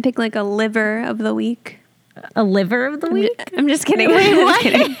gonna pick like a liver of the week. a liver of the week. I'm just kidding. Wait, I'm what?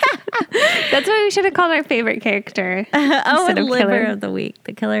 just kidding. That's what we should have called our favorite character. Oh, a instead of liver killer. of the week.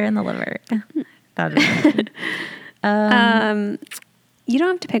 The killer and the liver. Thought it was You don't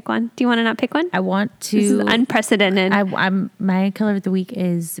have to pick one. Do you want to not pick one? I want This is to. unprecedented. I'm my killer of the week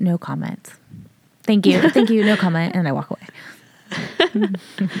is no comment. Thank you, no comment, and I walk away.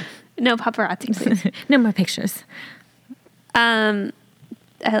 No paparazzi, please. No more pictures. That's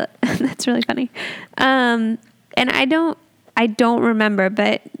really funny. And I don't remember,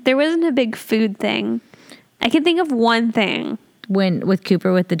 but there wasn't a big food thing. I can think of one thing. When with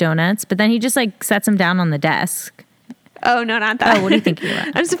Cooper with the donuts, but then he just like sets them down on the desk. Oh no, not that. Oh, what are you thinking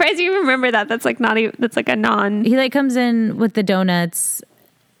about? I'm surprised you remember that. That's like not even. That's like a non. He like comes in with the donuts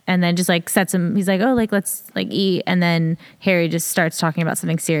and then just like sets him. He's like, oh, like let's like eat, and then Harry just starts talking about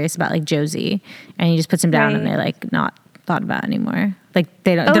something serious about like Josie, and he just puts him down, and they're like not thought about anymore. Like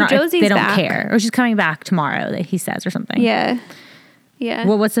they don't. Oh, they're not, Josie's they don't back. care, or she's coming back tomorrow. That he says or something. Yeah.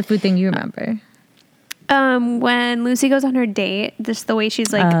 Well, what's the food thing you remember? When Lucy goes on her date, just the way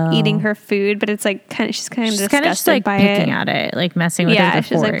she's like eating her food, but it's like she's kind of disgusted just like by picking it. at it, like messing with it Yeah, with a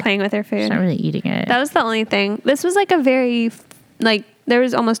she's fork. like playing with her food. She's not really eating it. That was the only thing. This was like a very like there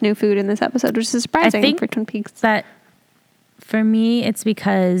was almost no food in this episode, which is surprising think for Twin Peaks. that For me, it's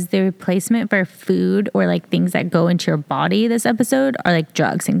because the replacement for food or like things that go into your body this episode are like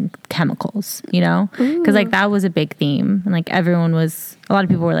drugs and chemicals, you know? Because like that was a big theme. And like a lot of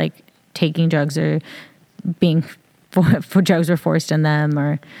people were like taking drugs or being for drugs were forced in them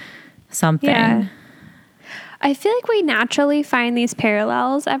or something. Yeah. I feel like we naturally find these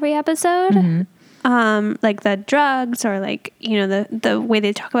parallels every episode. Like the drugs or like, you know, the way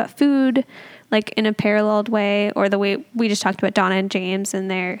they talk about food, like in a paralleled way, or the way we just talked about Donna and James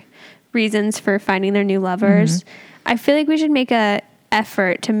and their reasons for finding their new lovers. I feel like we should make a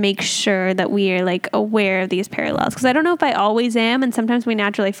effort to make sure that we are like aware of these parallels, because I don't know if I always am, and sometimes we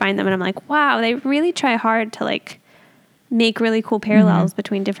naturally find them and I'm like, wow, they really try hard to like make really cool parallels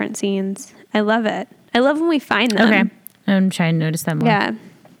between different scenes. I love it. I love when we find them. Okay. I'm trying to notice that more.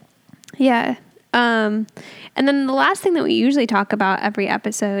 Yeah. And then the last thing that we usually talk about every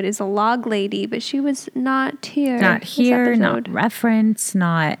episode is a log lady, but she was not here. Not this here, not episode. referenced,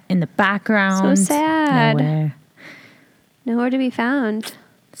 not in the background. So sad. Nowhere to be found.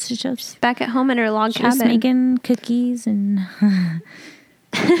 She's just Back at home in her log just cabin. making cookies and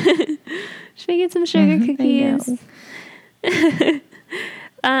She's making some sugar cookies.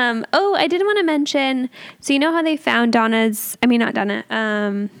 I did want to mention, so you know how they found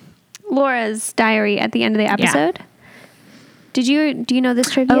Laura's diary at the end of the episode? Do you know this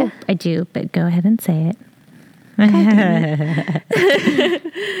trivia? Oh, I do, but go ahead and say it.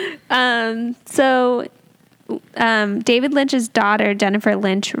 David Lynch's daughter, Jennifer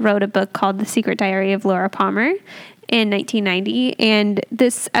Lynch, wrote a book called The Secret Diary of Laura Palmer in 1990. And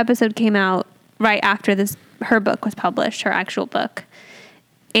this episode came out right after her book was published, her actual book.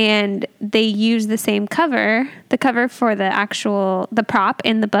 And they used the same cover. The cover for the prop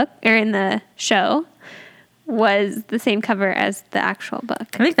in the book or in the show was the same cover as the actual book.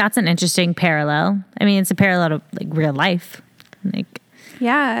 I think that's an interesting parallel. I mean, it's a parallel to like real life. Like,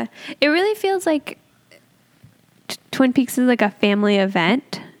 yeah, it really feels like Twin Peaks is like a family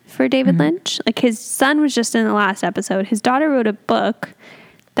event for David Lynch. Like his son was just in the last episode. His daughter wrote a book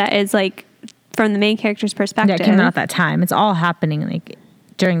that is like from the main character's perspective. Yeah, it came out at that time. It's all happening like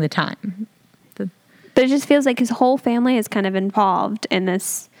during the time. But it just feels like his whole family is kind of involved in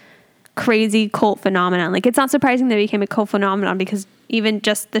this crazy cult phenomenon. Like it's not surprising that it became a cult phenomenon because even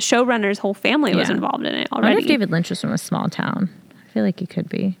just the showrunner's whole family was involved in it I wonder already. if David Lynch was from a small town. I feel like he could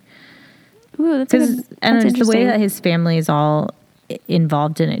be. Ooh, that's Because interesting. the way that his family is all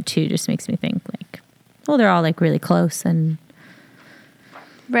involved in it too just makes me think like, well, they're all like really close and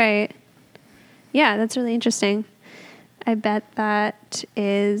right. Yeah, that's really interesting. I bet that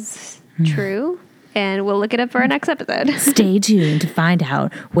is true. And we'll look it up for our next episode. stay tuned to find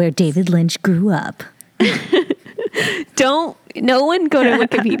out where David Lynch grew up. No one go to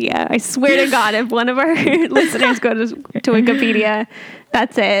Wikipedia. I swear to God, if one of our listeners go to Wikipedia,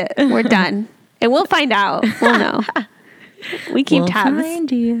 that's it. We're done. And we'll find out. We'll know. We keep tabs.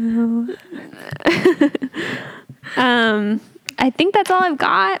 Find you. I think that's all I've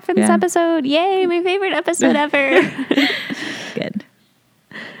got for this episode. Yay, my favorite episode ever. Good.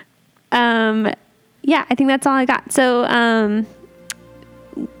 Yeah, I think that's all I got. So,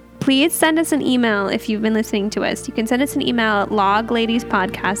 please send us an email if you've been listening to us. You can send us an email at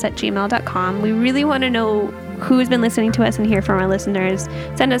logladiespodcast@gmail.com. We really want to know who's been listening to us and hear from our listeners.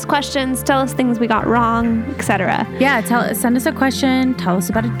 Send us questions, tell us things we got wrong, etc. Yeah, send us a question. Tell us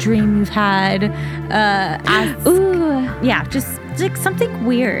about a dream you've had. Just like something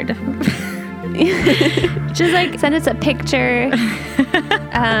weird. Just like send us a picture.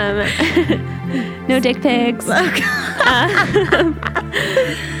 No dick pics. No,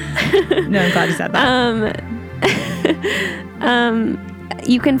 I'm glad you said that.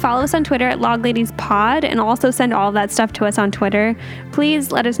 You can follow us on Twitter at LogLadiesPod and also send all of that stuff to us on Twitter.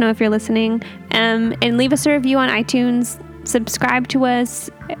 Please let us know if you're listening, and leave us a review on iTunes, subscribe to us,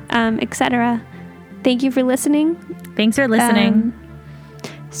 etc. Thank you for listening. Thanks for listening.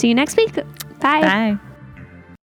 See you next week. Bye. Bye.